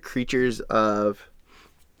think we're creatures of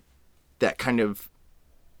that kind of,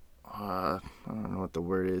 I don't know what the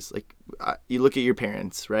word is. Like, you look at your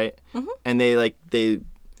parents, right? Mm-hmm. And they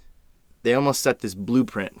almost set this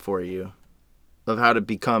blueprint for you of how to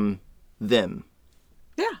become them.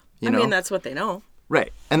 Yeah. That's what they know.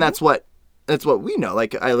 Right. And that's what we know.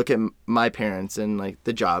 Like, I look at my parents and like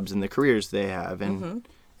the jobs and the careers they have, and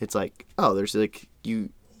it's like, oh, there's like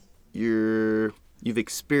you've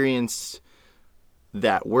experienced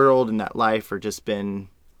that world and that life, or just been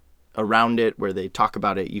around it where they talk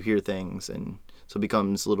about it, you hear things, and so it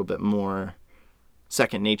becomes a little bit more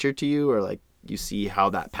second nature to you, or like you see how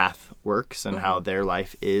that path works and how their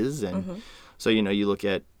life is. And so, you look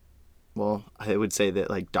at, well, I would say that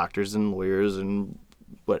like doctors and lawyers and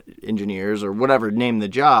engineers or whatever, name the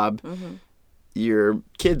job, your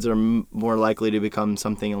kids are more likely to become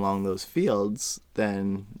something along those fields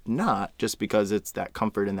than not, just because it's that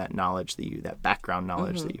comfort and that knowledge that background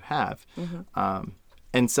knowledge that you have.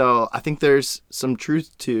 And so I think there's some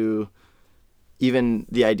truth to even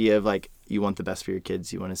the idea of like, you want the best for your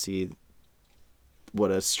kids. You want to see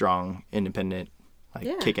what a strong, independent,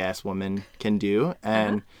 kick-ass woman can do.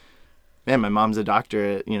 And man, my mom's a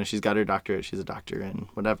doctor. She's got her doctorate. She's a doctor in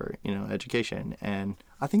whatever, education. And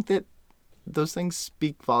I think that those things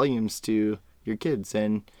speak volumes to your kids.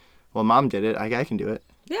 And, well, mom did it. I can do it.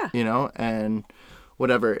 Yeah. And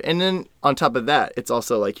whatever. And then on top of that, it's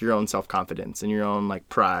also like your own self-confidence and your own like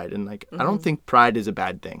pride. And like, I don't think pride is a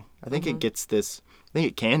bad thing. I think I think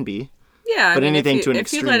it can be. Yeah. But anything to an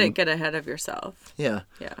extreme. If you let it get ahead of yourself. Yeah.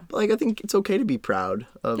 Yeah. But like, I think it's okay to be proud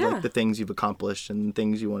of like the things you've accomplished and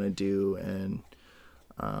things you want to do. And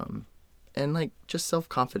like just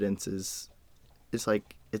self-confidence is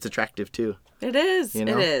like, it's attractive too. It is. It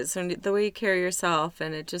is. And the way you carry yourself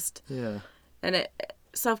and it just. Yeah. And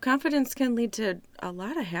self-confidence can lead to a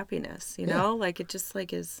lot of happiness, like it just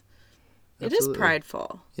like is, it is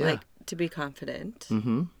prideful, like to be confident.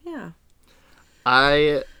 Mm-hmm. Yeah.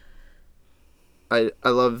 I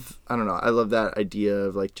love, I don't know, I love that idea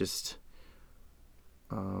of like just,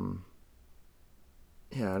 I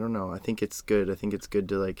don't know. I think it's good. I think it's good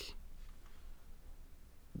to like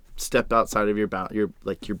step outside of your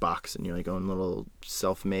box and your like own little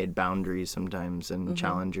self-made boundaries sometimes and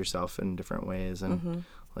challenge yourself in different ways and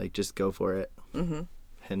like just go for it. Mm-hmm.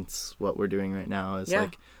 Hence what we're doing right now is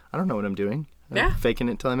like, I don't know what I'm doing. I'm faking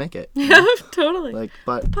it till I make it. Yeah, totally. Like,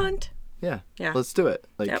 but punt. Yeah. Let's do it.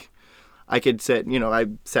 Like, I could sit, I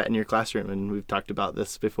sat in your classroom and we've talked about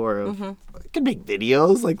this before. Of, I could make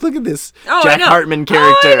videos. Like, look at this Jack Hartman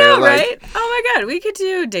character. Oh, I know, right? Oh my God. We could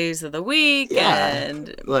do days of the week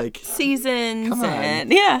and like seasons. Come on.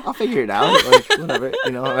 And I'll figure it out. Like, whatever.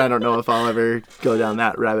 I don't know if I'll ever go down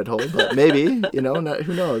that rabbit hole, but maybe,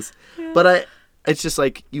 who knows? Yeah. But it's just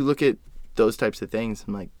like, you look at those types of things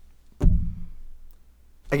and like,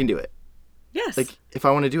 I can do it. Yes. Like, if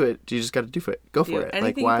I want to do it, you just got to do it. Go for it.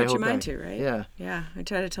 Anything like, why you put hold your mind back? to, right? Yeah. Yeah. I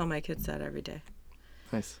try to tell my kids that every day.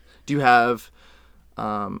 Nice. Do you have,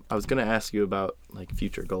 I was going to ask you about, like,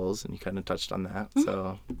 future goals, and you kind of touched on that. Mm-hmm.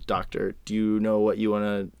 So, doctor, do you know what you want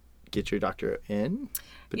to get your doctorate in,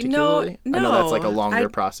 particularly? No. I know that's, like, a longer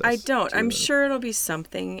process. I don't. I'm sure it'll be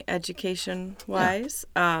something education-wise.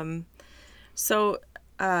 Yeah.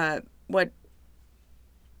 What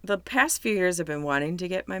the past few years I've been wanting to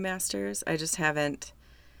get my master's. I just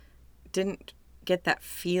didn't get that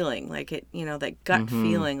feeling, like it, that gut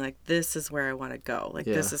feeling, like this is where I want to go. Like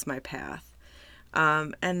this is my path.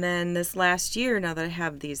 And then this last year, now that I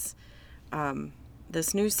have these,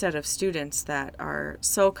 this new set of students that are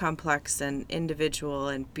so complex and individual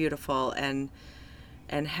and beautiful and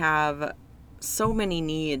have so many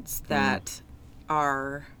needs that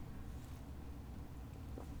are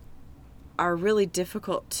really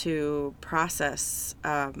difficult to process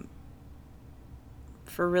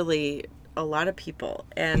for really a lot of people.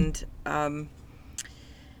 And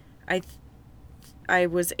I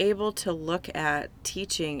was able to look at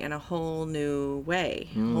teaching in a whole new way,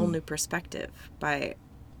 a whole new perspective. By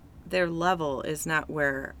their level is not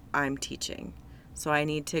where I'm teaching, so I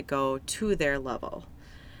need to go to their level.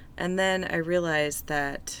 And then I realized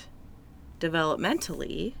that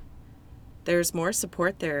developmentally, there's more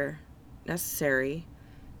support there necessary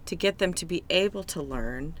to get them to be able to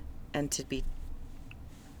learn and to be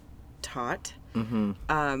taught. Mm-hmm.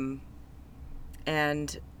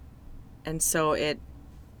 And so it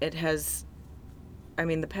has,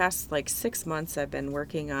 the past 6 months I've been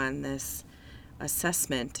working on this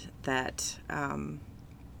assessment that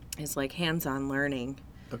is like hands-on learning.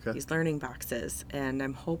 Okay. These learning boxes, and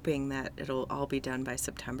I'm hoping that it'll all be done by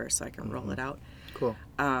September so I can roll it out. Cool.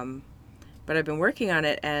 But I've been working on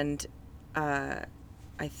it, and I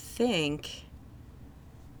think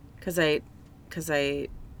because I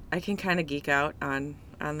can kind of geek out on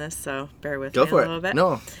this, so bear with me a little bit.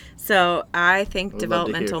 No. So I think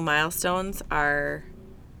developmental milestones are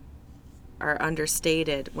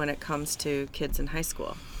understated when it comes to kids in high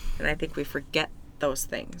school, and I think we forget those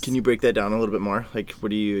things. Can you break that down a little bit more? Like, what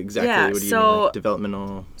do you exactly? Yeah, what do you mean, like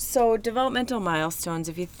developmental? So developmental milestones,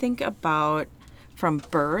 if you think about from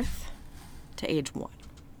birth to age 1.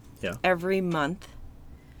 Yeah. Every month,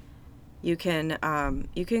 you can go on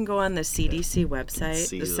the CDC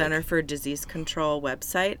website, the Center for Disease Control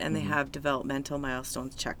website, and they have developmental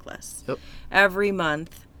milestones checklists. Yep. Every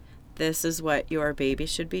month, this is what your baby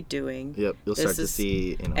should be doing. Yep. You'll start to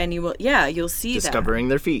see, and you'll see discovering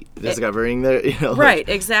their feet, discovering their, right,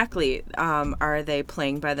 exactly. Are they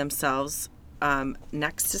playing by themselves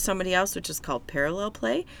next to somebody else, which is called parallel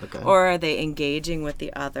play, or are they engaging with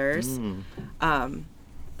the others?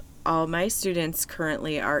 All my students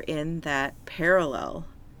currently are in that parallel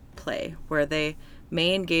play where they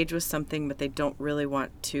may engage with something, but they don't really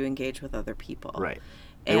want to engage with other people. Right.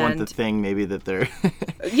 They want the thing maybe that they're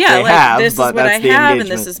yeah, they like have, this is but what I that's the have,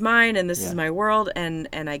 engagement. and this is mine, and this is my world, and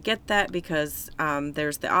I get that because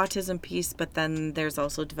there's the autism piece, but then there's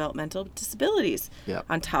also developmental disabilities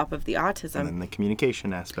on top of the autism, and then the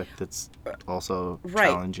communication aspect that's also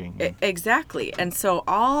challenging. Exactly, and so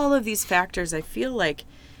all of these factors, I feel like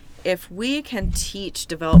if we can teach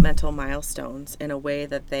developmental milestones in a way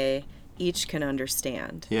that they each can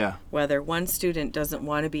understand. Yeah. Whether one student doesn't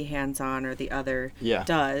want to be hands-on or the other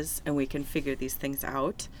does, and we can figure these things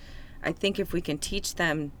out. I think if we can teach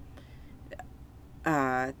them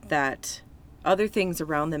that other things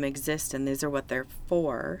around them exist and these are what they're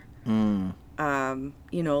for,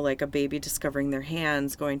 like a baby discovering their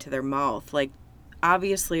hands going to their mouth. Like,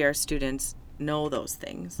 obviously our students know those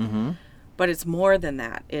things. Mm-hmm. But it's more than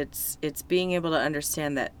that. It's being able to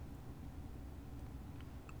understand that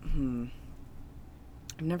I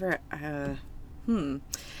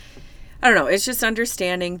don't know. It's just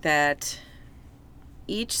understanding that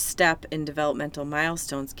each step in developmental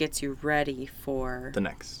milestones gets you ready for the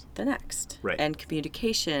next. Right. And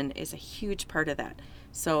communication is a huge part of that.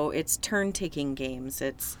 So it's turn-taking games.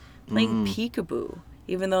 It's playing peekaboo,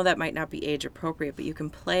 even though that might not be age appropriate, but you can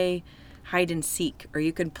play hide and seek, or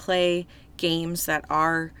you can play games that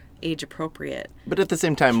are age appropriate. But at the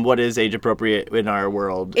same time, what is age appropriate in our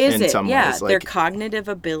world in some ways? Yeah, their cognitive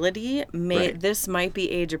ability this might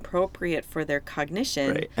be age appropriate for their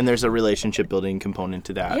cognition. Right. And there's a relationship building component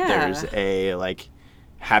to that. Yeah. There's a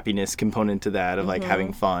happiness component to that of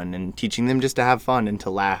having fun and teaching them just to have fun and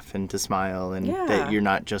to laugh and to smile, and that you're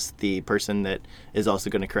not just the person that is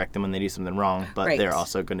also going to correct them when they do something wrong, but they're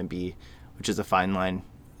also going to be, which is a fine line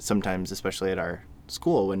sometimes, especially at our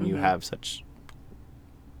school when you have such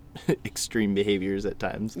extreme behaviors at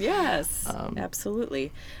times. Yes,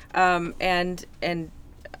 absolutely. And I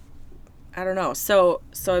don't know. So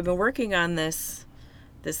I've been working on this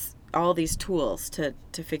all these tools to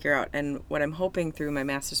figure out, and what I'm hoping through my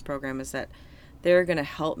master's program is that they're going to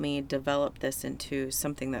help me develop this into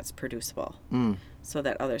something that's producible, so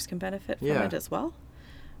that others can benefit from it as well.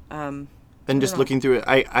 And just looking through it,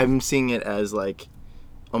 I'm seeing it as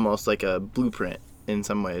almost like a blueprint in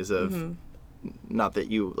some ways of not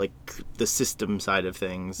that you the system side of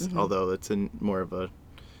things, although it's more of a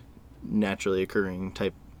naturally occurring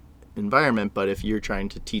type environment, but if you're trying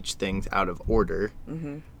to teach things out of order,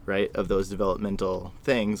 right, of those developmental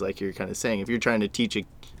things, like you're kind of saying, if you're trying to teach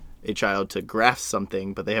a child to grasp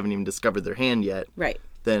something but they haven't even discovered their hand yet,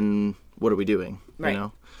 then what are we doing? You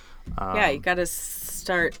know? You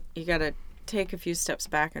gotta take a few steps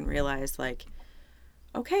back and realize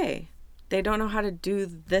okay, they don't know how to do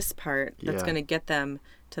this part that's going to get them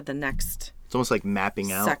to the next. It's almost like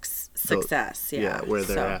mapping out success. Where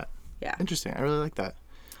they're at. Yeah. Interesting. I really like that.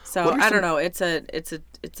 So I don't know. It's a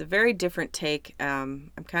very different take.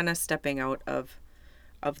 I'm kind of stepping out of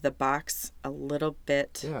the box a little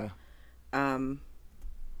bit. Yeah.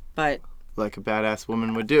 But like a badass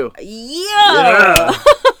woman would do. Yeah.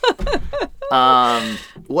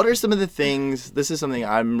 What are some of the things? This is something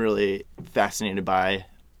I'm really fascinated by.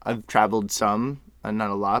 I've traveled some, not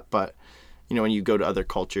a lot, but when you go to other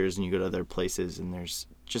cultures and you go to other places, and there's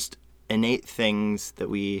just innate things that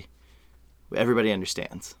everybody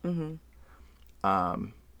understands. And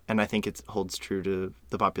I think it holds true to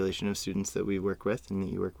the population of students that we work with and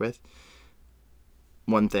that you work with.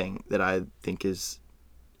 One thing that I think is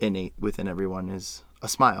innate within everyone is a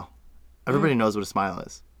smile. Everybody knows what a smile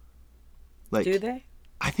is. Do they?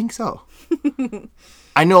 I think so.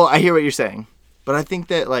 I hear what you're saying, but I think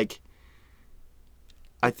that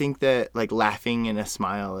laughing and a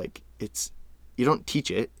smile, it's, you don't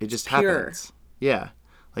teach it. It just happens. Yeah.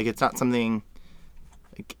 It's not something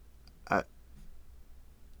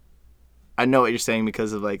I know what you're saying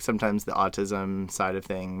because of sometimes the autism side of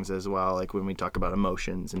things as well, when we talk about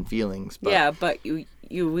emotions and feelings. But but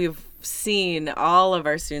we've seen all of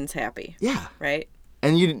our students happy. Yeah. Right?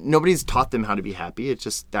 And nobody's taught them how to be happy. It's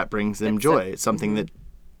just that brings them joy. It's something that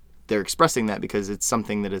they're expressing that because it's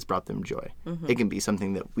something that has brought them joy. It can be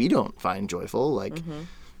something that we don't find joyful,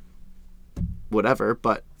 whatever,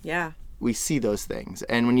 but we see those things.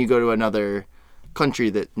 And when you go to another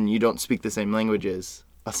country and you don't speak the same languages,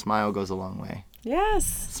 a smile goes a long way. Yes.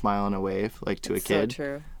 Smile and a wave, to a kid. So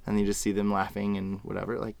true. And you just see them laughing and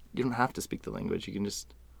whatever. You don't have to speak the language. You can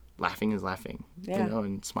just, laughing is laughing,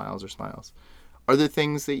 and smiles are smiles. Are there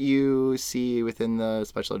things that you see within the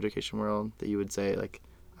special education world that you would say,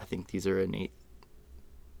 I think these are innate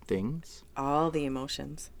things? All the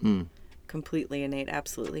emotions. Completely innate,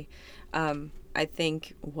 absolutely. I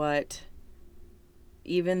think what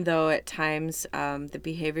even though at times the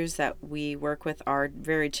behaviors that we work with are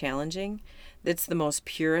very challenging, it's the most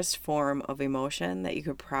purest form of emotion that you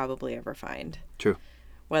could probably ever find. True.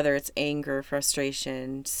 Whether it's anger,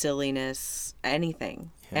 frustration, silliness,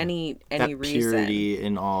 anything, any that reason. Purity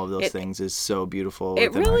in all of those things is so beautiful.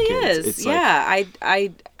 It really is. It's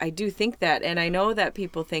I do think that, and I know that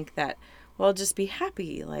people think that, well, just be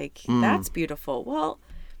happy, like that's beautiful. Well,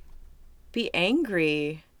 be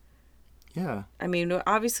angry. Yeah. I mean,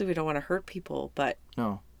 obviously we don't want to hurt people, but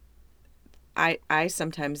no. I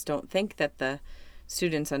sometimes don't think that the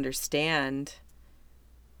students understand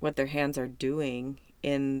what their hands are doing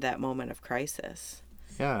in that moment of crisis.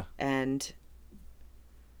 Yeah. And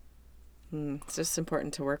it's just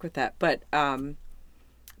important to work with that. But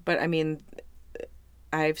I mean,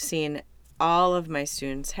 I've seen all of my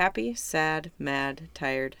students happy, sad, mad,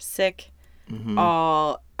 tired, sick,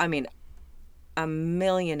 I mean, a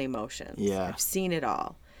million emotions. Yeah. I've seen it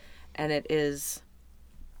all. And it is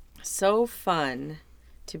so fun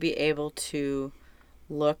to be able to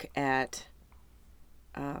look at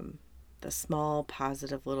the small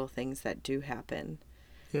positive little things that do happen.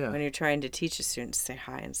 Yeah. When you're trying to teach a student to say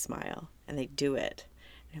hi and smile, and they do it.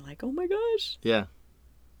 And you're like, oh my gosh. Yeah.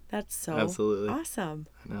 That's so absolutely awesome.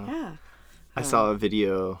 I know. Yeah. I saw a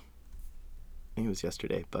video, I think it was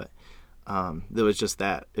yesterday, but there was just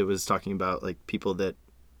that. It was talking about like people that,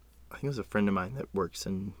 I think it was a friend of mine that works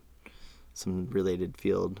in some related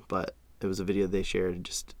field, but it was a video they shared,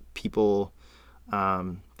 just people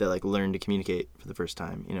that like learn to communicate for the first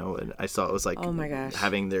time, you know, and I saw it was like, oh my gosh,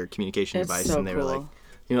 having their communication device, so and they cool. were like,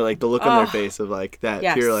 you know, like the look on their face of like that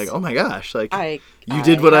fear, like, oh my gosh, like you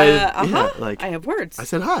did what like I have words. I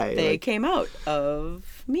said hi. They like, came out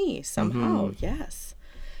of me somehow. Yes.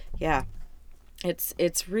 Yeah.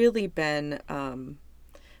 It's really been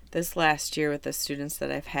this last year with the students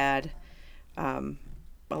that I've had. A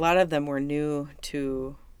lot of them were new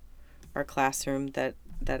to our classroom that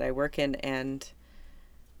I work in, and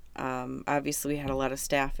obviously we had a lot of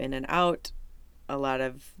staff in and out, a lot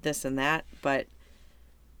of this and that, but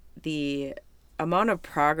the amount of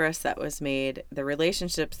progress that was made, the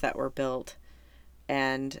relationships that were built,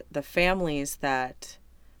 and the families that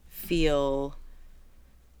feel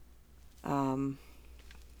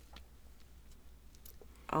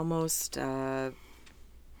almost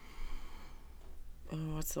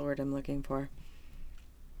what's the word I'm looking for?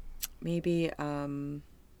 Maybe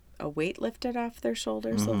a weight lifted off their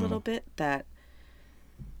shoulders a little bit, that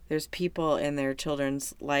there's people in their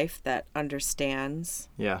children's life that understands.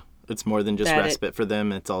 Yeah. It's more than just respite for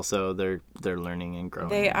them. It's also they're learning and growing.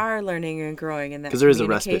 They are learning and growing in that, because there is a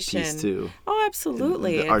respite piece too. Oh,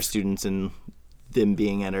 absolutely. Our students and them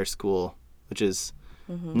being at our school, which is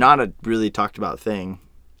not a really talked about thing.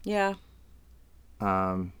 Yeah.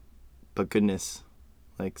 But goodness,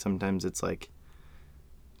 like sometimes it's like,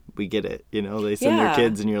 we get it, you know, they send their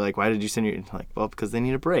kids and you're like, why did you send your, like, well, because they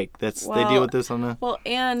need a break. They deal with this on the. Well,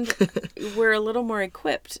 and we're a little more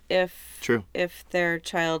equipped if their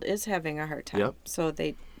child is having a hard time. Yep. So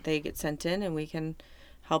they get sent in and we can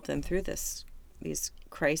help them through these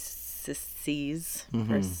crises,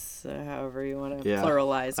 however you want to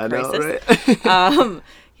pluralize crisis. I know, right?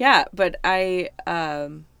 Yeah, but I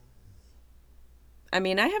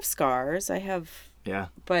mean, I have scars.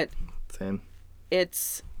 But same.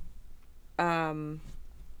 It's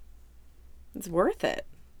worth it.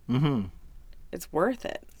 It's worth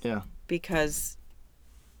it. Yeah. Because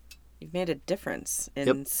you've made a difference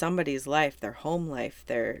in somebody's life, their home life,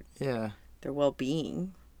 their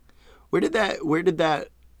well-being. Where did that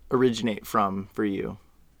originate from for you?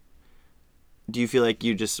 Do you feel like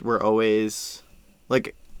you just were always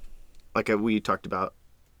like we talked about,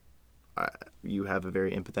 you have a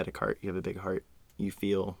very empathetic heart, you have a big heart, you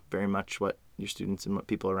feel very much what your students and what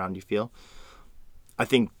people around you feel. I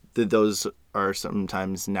think that those are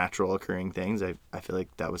sometimes natural occurring things. I feel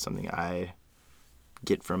like that was something I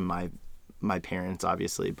get from my parents,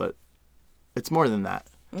 obviously, but it's more than that.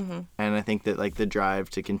 And I think that like the drive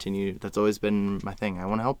to continue, that's always been my thing. I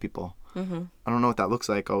want to help people. I don't know what that looks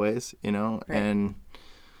like always, you know,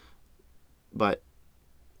 but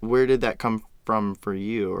where did that come from for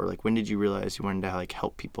you? Or like, when did you realize you wanted to like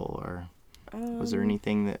help people? Or was there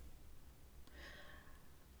anything that...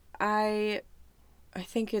 I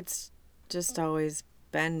think it's just always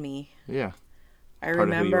been me. Yeah. I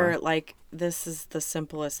remember, like, this is the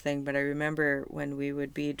simplest thing, but I remember when we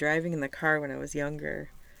would be driving in the car when I was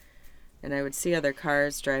younger, and I would see other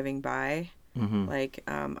cars driving by, like,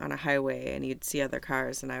 on a highway, and you'd see other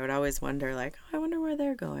cars, and I would always wonder, like, oh, I wonder where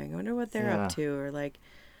they're going. I wonder what they're up to, or, like,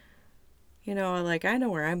 you know, like, I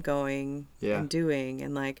know where I'm going and doing,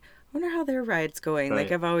 and, like, wonder how their ride's going. Right.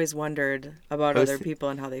 Like, I've always wondered about other people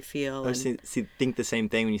and how they feel. I think the same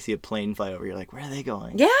thing when you see a plane fly over. You're like, where are they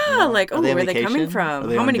going? Yeah, you know? like, where are they coming from?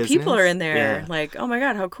 How many people are in there? Yeah. Like, oh my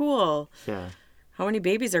God, how cool. Yeah. How many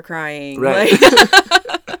babies are crying? Right. Like,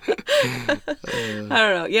 I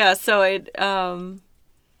don't know. Yeah, so I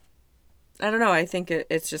don't know. I think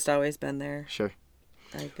it's just always been there. Sure.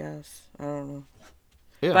 I guess. I don't know.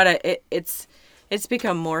 Yeah. But it's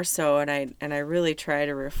become more so, and I really try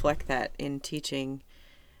to reflect that in teaching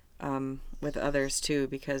with others too,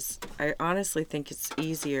 because I honestly think it's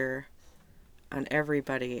easier on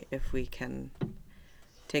everybody if we can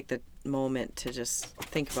take the moment to just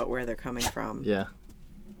think about where they're coming from. Yeah.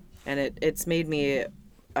 And it's made me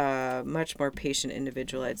a much more patient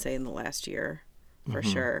individual, I'd say, in the last year, for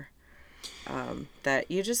sure.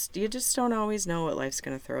 That you just don't always know what life's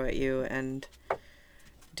going to throw at you, and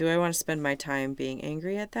do I want to spend my time being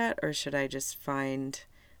angry at that, or should I just find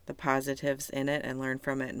the positives in it and learn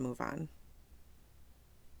from it and move on?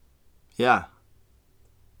 Yeah.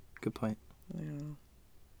 Good point. Yeah.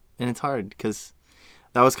 And it's hard because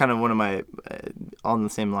that was kind of one of my, on the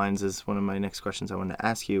same lines as one of my next questions I wanted to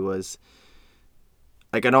ask you was,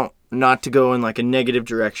 like, not to go in like a negative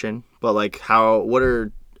direction, but like what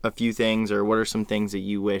are a few things, or what are some things that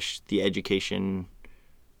you wish the education,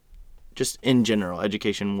 just in general,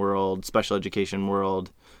 education world, special education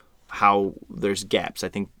world, how there's gaps? I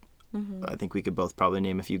think we could both probably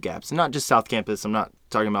name a few gaps, and not just South Campus. I'm not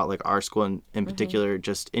talking about like our school in particular,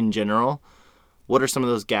 just in general. What are some of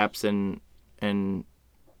those gaps, and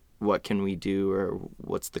what can we do, or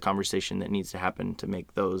what's the conversation that needs to happen to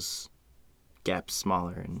make those gaps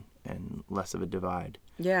smaller and less of a divide?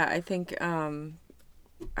 Yeah, I think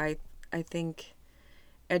I think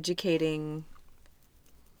educating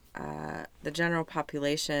the general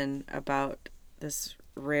population about this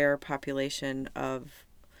rare population of,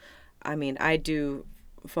 I mean, I do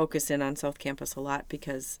focus in on South Campus a lot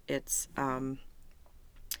because it's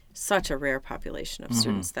such a rare population of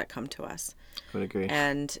students that come to us. I would agree.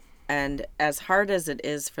 And as hard as it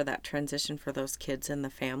is for that transition for those kids and the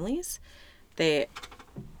families,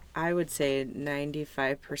 I would say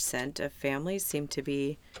 95% of families seem to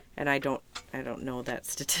be, and I don't know that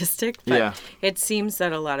statistic, but it seems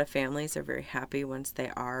that a lot of families are very happy once they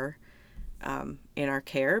are in our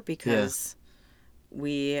care, because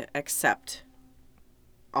we accept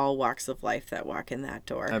all walks of life that walk in that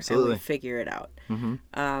door. Absolutely. And we figure it out.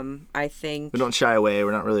 I think we don't shy away.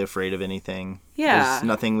 We're not really afraid of anything. Yeah. There's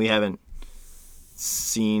nothing we haven't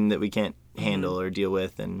seen that we can't handle or deal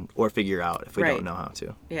with or figure out if we don't know how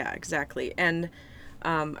to. Yeah, exactly. And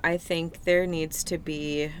I think there needs to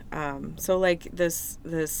be so like this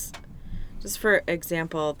just for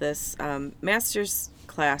example, this master's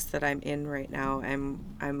class that I'm in right now,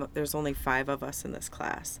 I'm there's only 5 of us in this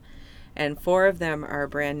class, and 4 of them are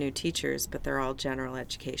brand new teachers, but they're all general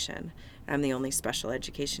education. I'm the only special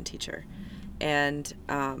education teacher, and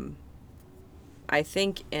I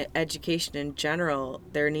think in education in general,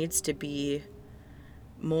 there needs to be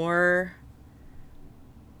more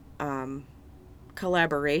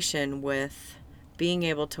collaboration with being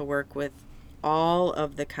able to work with all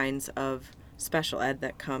of the kinds of special ed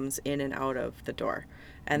that comes in and out of the door.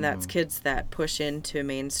 And that's kids that push into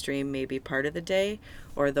mainstream maybe part of the day,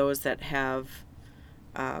 or those that have,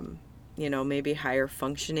 maybe higher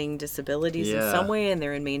functioning disabilities in some way, and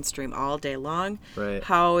they're in mainstream all day long. Right.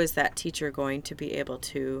 How is that teacher going to be able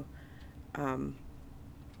to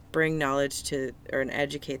bring knowledge to and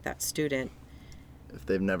educate that student if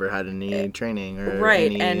they've never had any training or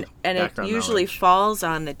any and it usually knowledge. falls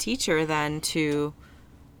on the teacher then to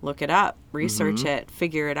look it up, research it,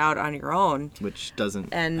 figure it out on your own, which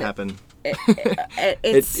doesn't happen.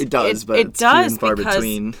 It does, but it's few and far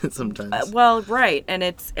between sometimes. And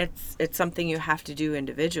it's something you have to do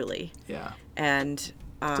individually. Yeah. And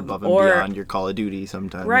it's above and beyond your Call of Duty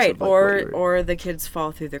sometimes. Right, or the kids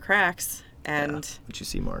fall through the cracks, and which you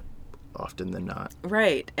see more often than not.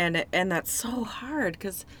 Right, and that's so hard,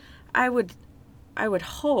 because I would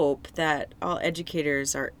hope that all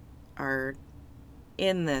educators are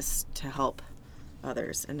in this to help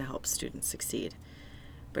others and to help students succeed.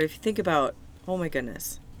 But if you think about, oh my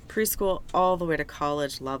goodness, preschool all the way to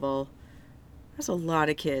college level, that's a lot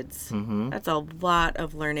of kids. That's a lot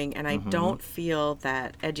of learning, and I don't feel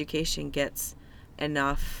that education gets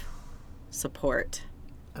enough support.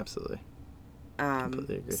 Absolutely.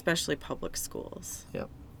 Completely agree. Especially public schools. Yep.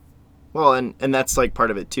 Well, and that's like part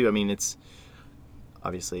of it too. I mean, it's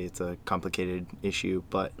obviously it's a complicated issue,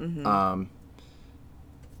 but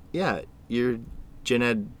your gen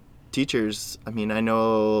ed teachers, I mean, I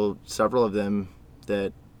know several of them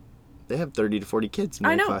that they have 30 to 40 kids in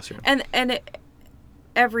their classroom. And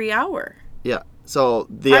every hour. Yeah. So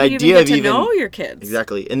the How do you idea even get of to know your kids?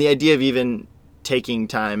 Exactly. And the idea of even taking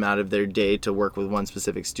time out of their day to work with one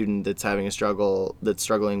specific student that's having a struggle, that's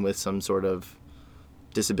struggling with some sort of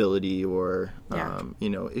disability or,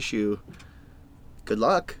 issue, good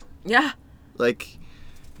luck. Yeah. Like,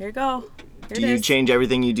 here you go. Do you change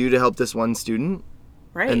everything you do to help this one student?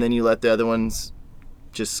 Right. And then you let the other ones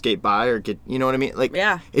just skate by or get, you know what I mean? Like,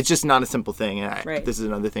 it's just not a simple thing. And this is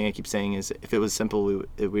another thing I keep saying is if it was simple, we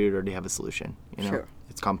would already have a solution. You know, True.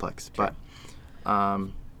 It's complex. True. But, I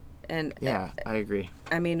agree.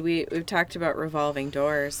 I mean, we've talked about revolving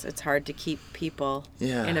doors. It's hard to keep people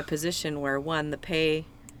in a position where, one, the pay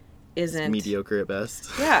isn't... It's mediocre at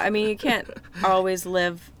best. Yeah, I mean, you can't always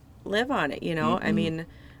live on it, you know? Mm-mm. I mean,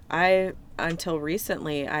 until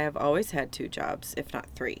recently, I have always had 2 jobs, if not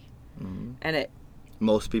 3. Mm-hmm. And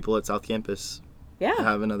most people at South Campus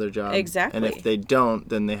have another job. Exactly. And if they don't,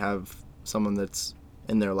 then they have someone that's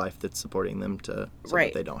in their life that's supporting them so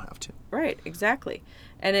that they don't have to. Right, exactly.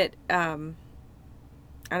 And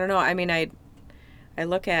I don't know, I mean, I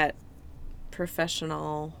look at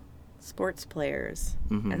professional sports players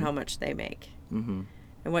mm-hmm. and how much they make. Mm-hmm.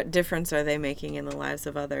 And what difference are they making in the lives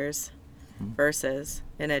of others mm-hmm. versus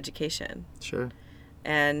in education. Sure.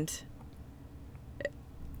 And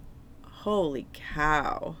holy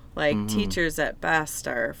cow, like mm-hmm. teachers at best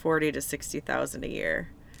are $40,000 to $60,000 a year.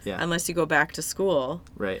 Yeah. Unless you go back to school.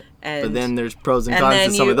 Right. But then there's pros and cons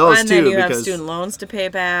to some of those too. And then you have student loans to pay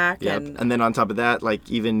back. Yep. And then on top of that, like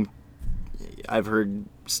even I've heard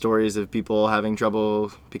stories of people having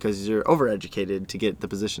trouble because you're overeducated to get the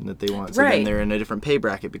position that they want. So then they're in a different pay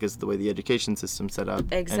bracket because of the way the education system's set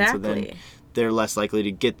up. Exactly. And so then they're less likely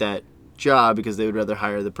to get that job because they would rather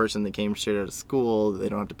hire the person that came straight out of school. They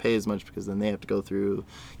don't have to pay as much because then they have to go through,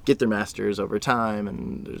 get their master's over time,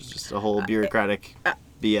 and there's just a whole bureaucratic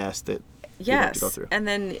BS that you have to go through. And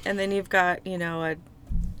then you've got, you know, a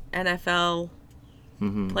NFL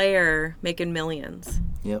mm-hmm. player making millions.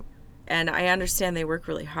 Yep. And I understand they work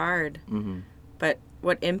really hard, mm-hmm. but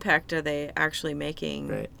what impact are they actually making?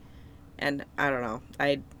 Right. And I don't know.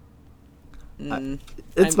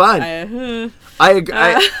 It's fine. I agree.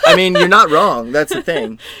 I mean, you're not wrong. That's the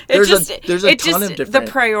thing. There's a ton of different.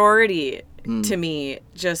 The priority to me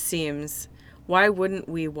just seems, why wouldn't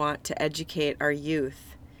we want to educate our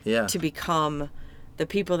youth to become the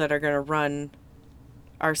people that are going to run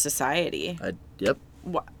our society? Yep.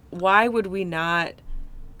 Why would we not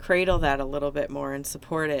cradle that a little bit more and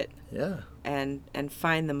support it? Yeah. And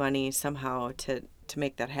find the money somehow to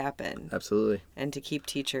make that happen. Absolutely. And to keep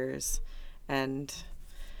teachers. And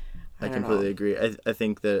I completely agree. I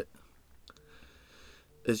think that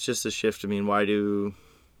it's just a shift. I mean, why do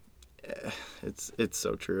it's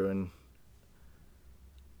so true. And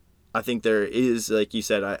I think there is, like you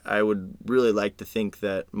said, I would really like to think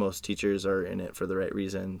that most teachers are in it for the right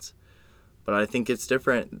reasons. But I think it's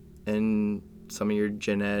different in some of your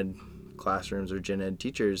gen ed classrooms or gen ed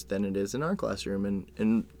teachers than it is in our classroom.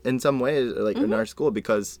 And in some ways, like mm-hmm. in our school,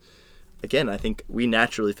 because again, I think we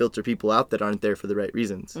naturally filter people out that aren't there for the right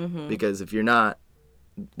reasons. Mm-hmm. Because if you're not,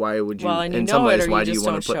 why would you? Well, and in some ways, why do you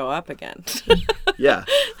want to show up again? Yeah,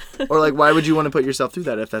 or like, why would you want to put yourself through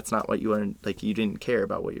that if that's not what you want? Like, you didn't care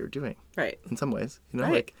about what you were doing. Right. In some ways, you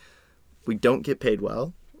know, like we don't get paid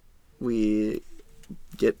well. We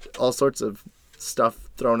get all sorts of stuff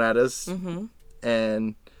thrown at us, mm-hmm.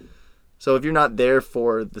 and so if you're not there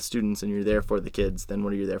for the students and you're there for the kids, then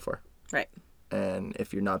what are you there for? Right. And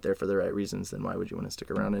if you're not there for the right reasons, then why would you want to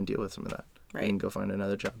stick around and deal with some of that? Right. And go find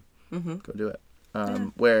another job. Mm-hmm. Go do it.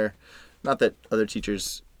 Where, not that other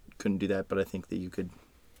teachers couldn't do that, but I think that you could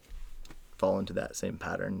fall into that same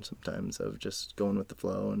pattern sometimes of just going with the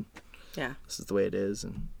flow and this is the way it is.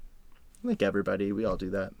 And like everybody, we all do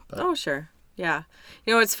that. But. Oh, sure. Yeah.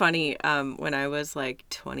 You know, it's funny. When I was like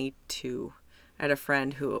 22, I had a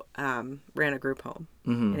friend who ran a group home.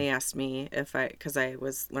 Mm-hmm. And he asked me because I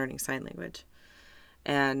was learning sign language.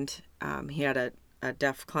 And he had a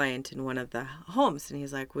deaf client in one of the homes. And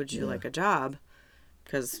he's like, would you like a job?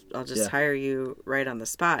 Because I'll just hire you right on the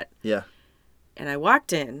spot. Yeah. And I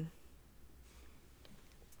walked in.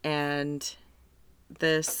 And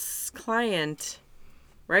this client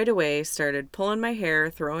right away started pulling my hair,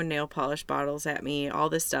 throwing nail polish bottles at me, all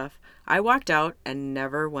this stuff. I walked out and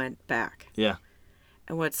never went back. Yeah.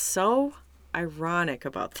 And what's so ironic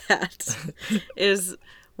about that is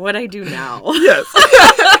what I do now. Yes.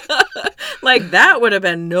 Like, that would have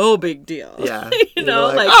been no big deal. Yeah. You know,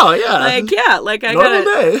 like, oh, yeah. Like I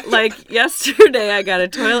got like yesterday I got a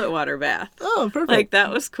toilet water bath. Oh, perfect. Like, that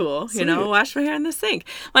was cool. Sweet. You know, wash my hair in the sink.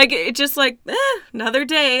 Like, it just like, another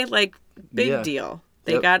day, like, big deal.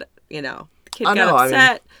 They got, the kid got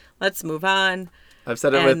upset. Let's move on. I've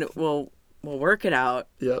said it and we'll work it out.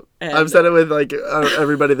 Yep. I've said it with like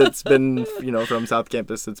everybody that's been, from South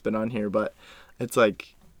Campus that's been on here, but it's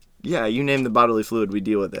like, yeah, you name the bodily fluid, we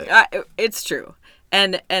deal with it. It's true.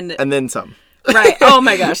 And then some. Right. Oh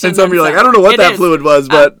my gosh. And some you're like, I don't know what that fluid was,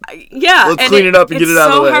 but let's clean it up and get it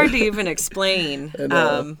out of the way. It's so hard to even explain,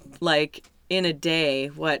 like in a day,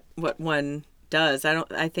 what one does.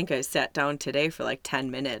 I think I sat down today for like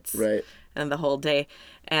 10 minutes. Right. And the whole day.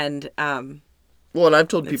 And, and I've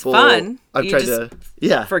told people, fun. I've tried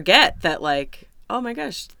to, forget that like, oh my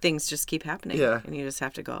gosh, things just keep happening. Yeah. And you just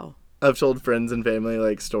have to go. I've told friends and family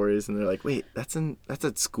like stories, and they're like, "Wait, that's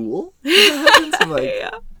at school?" I'm like,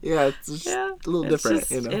 yeah, it's just a little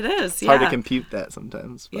different, It is. It's hard to compute that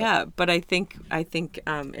sometimes. But. Yeah, but I think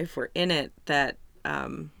if we're in it, that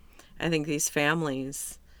I think these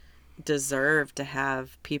families deserve to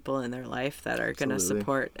have people in their life that are going to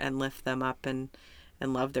support and lift them up and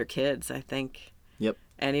love their kids. I think. Yep.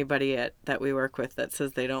 Anybody that we work with that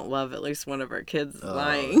says they don't love at least one of our kids is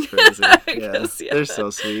lying. Crazy. They're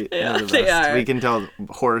so sweet. Yeah, they are. We can tell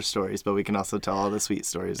horror stories, but we can also tell all the sweet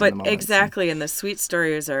stories. But in the moments. Exactly, and the sweet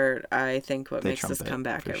stories are, I think, what makes us come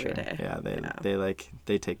back every day. Yeah,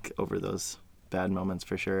 they take over those bad moments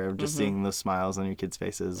for sure. Of just seeing those smiles on your kids'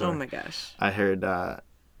 faces. Oh my gosh! I heard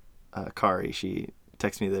Kari. She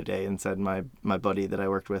texted me the other day and said my buddy that I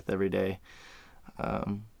worked with every day.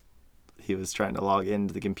 He was trying to log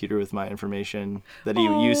into the computer with my information that he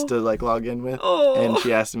used to like log in with. And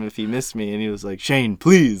she asked him if he missed me, and he was like, "Shane,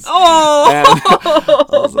 please." And I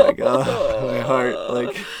was like, oh, my heart,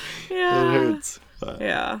 like, it hurts.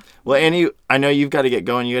 But, well, Annie, I know you've got to get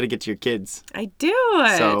going. You got to get to your kids. I do.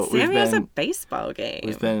 So Sammy has a baseball game.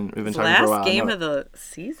 We've been talking for a while. Last game of the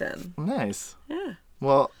season. Nice. Yeah.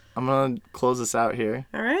 Well, I'm going to close this out here.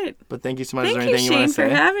 All right. But thank you so much. Is there anything you want to say?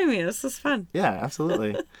 Thank you, Shane, for having me. This was fun. Yeah,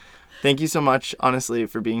 absolutely. Thank you so much, honestly,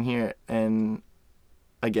 for being here. And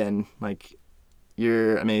again, like,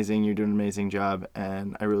 you're amazing. You're doing an amazing job.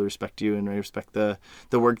 And I really respect you, and I respect the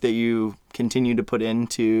work that you continue to put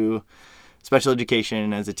into special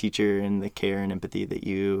education as a teacher, and the care and empathy that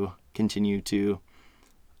you continue to,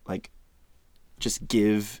 like, just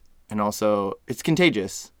give. And also, it's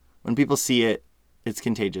contagious. When people see it, it's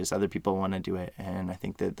contagious. Other people want to do it. And I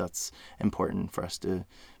think that that's important for us to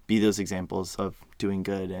be those examples of doing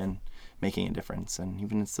good and making a difference, and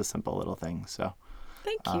even it's the simple little things. So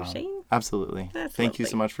thank you, Shane. Absolutely. That's thank lovely. You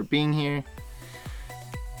so much for being here.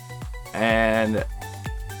 And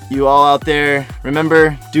you all out there,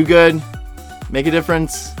 remember, do good, make a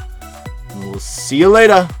difference, and we'll see you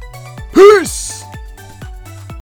later. Peace.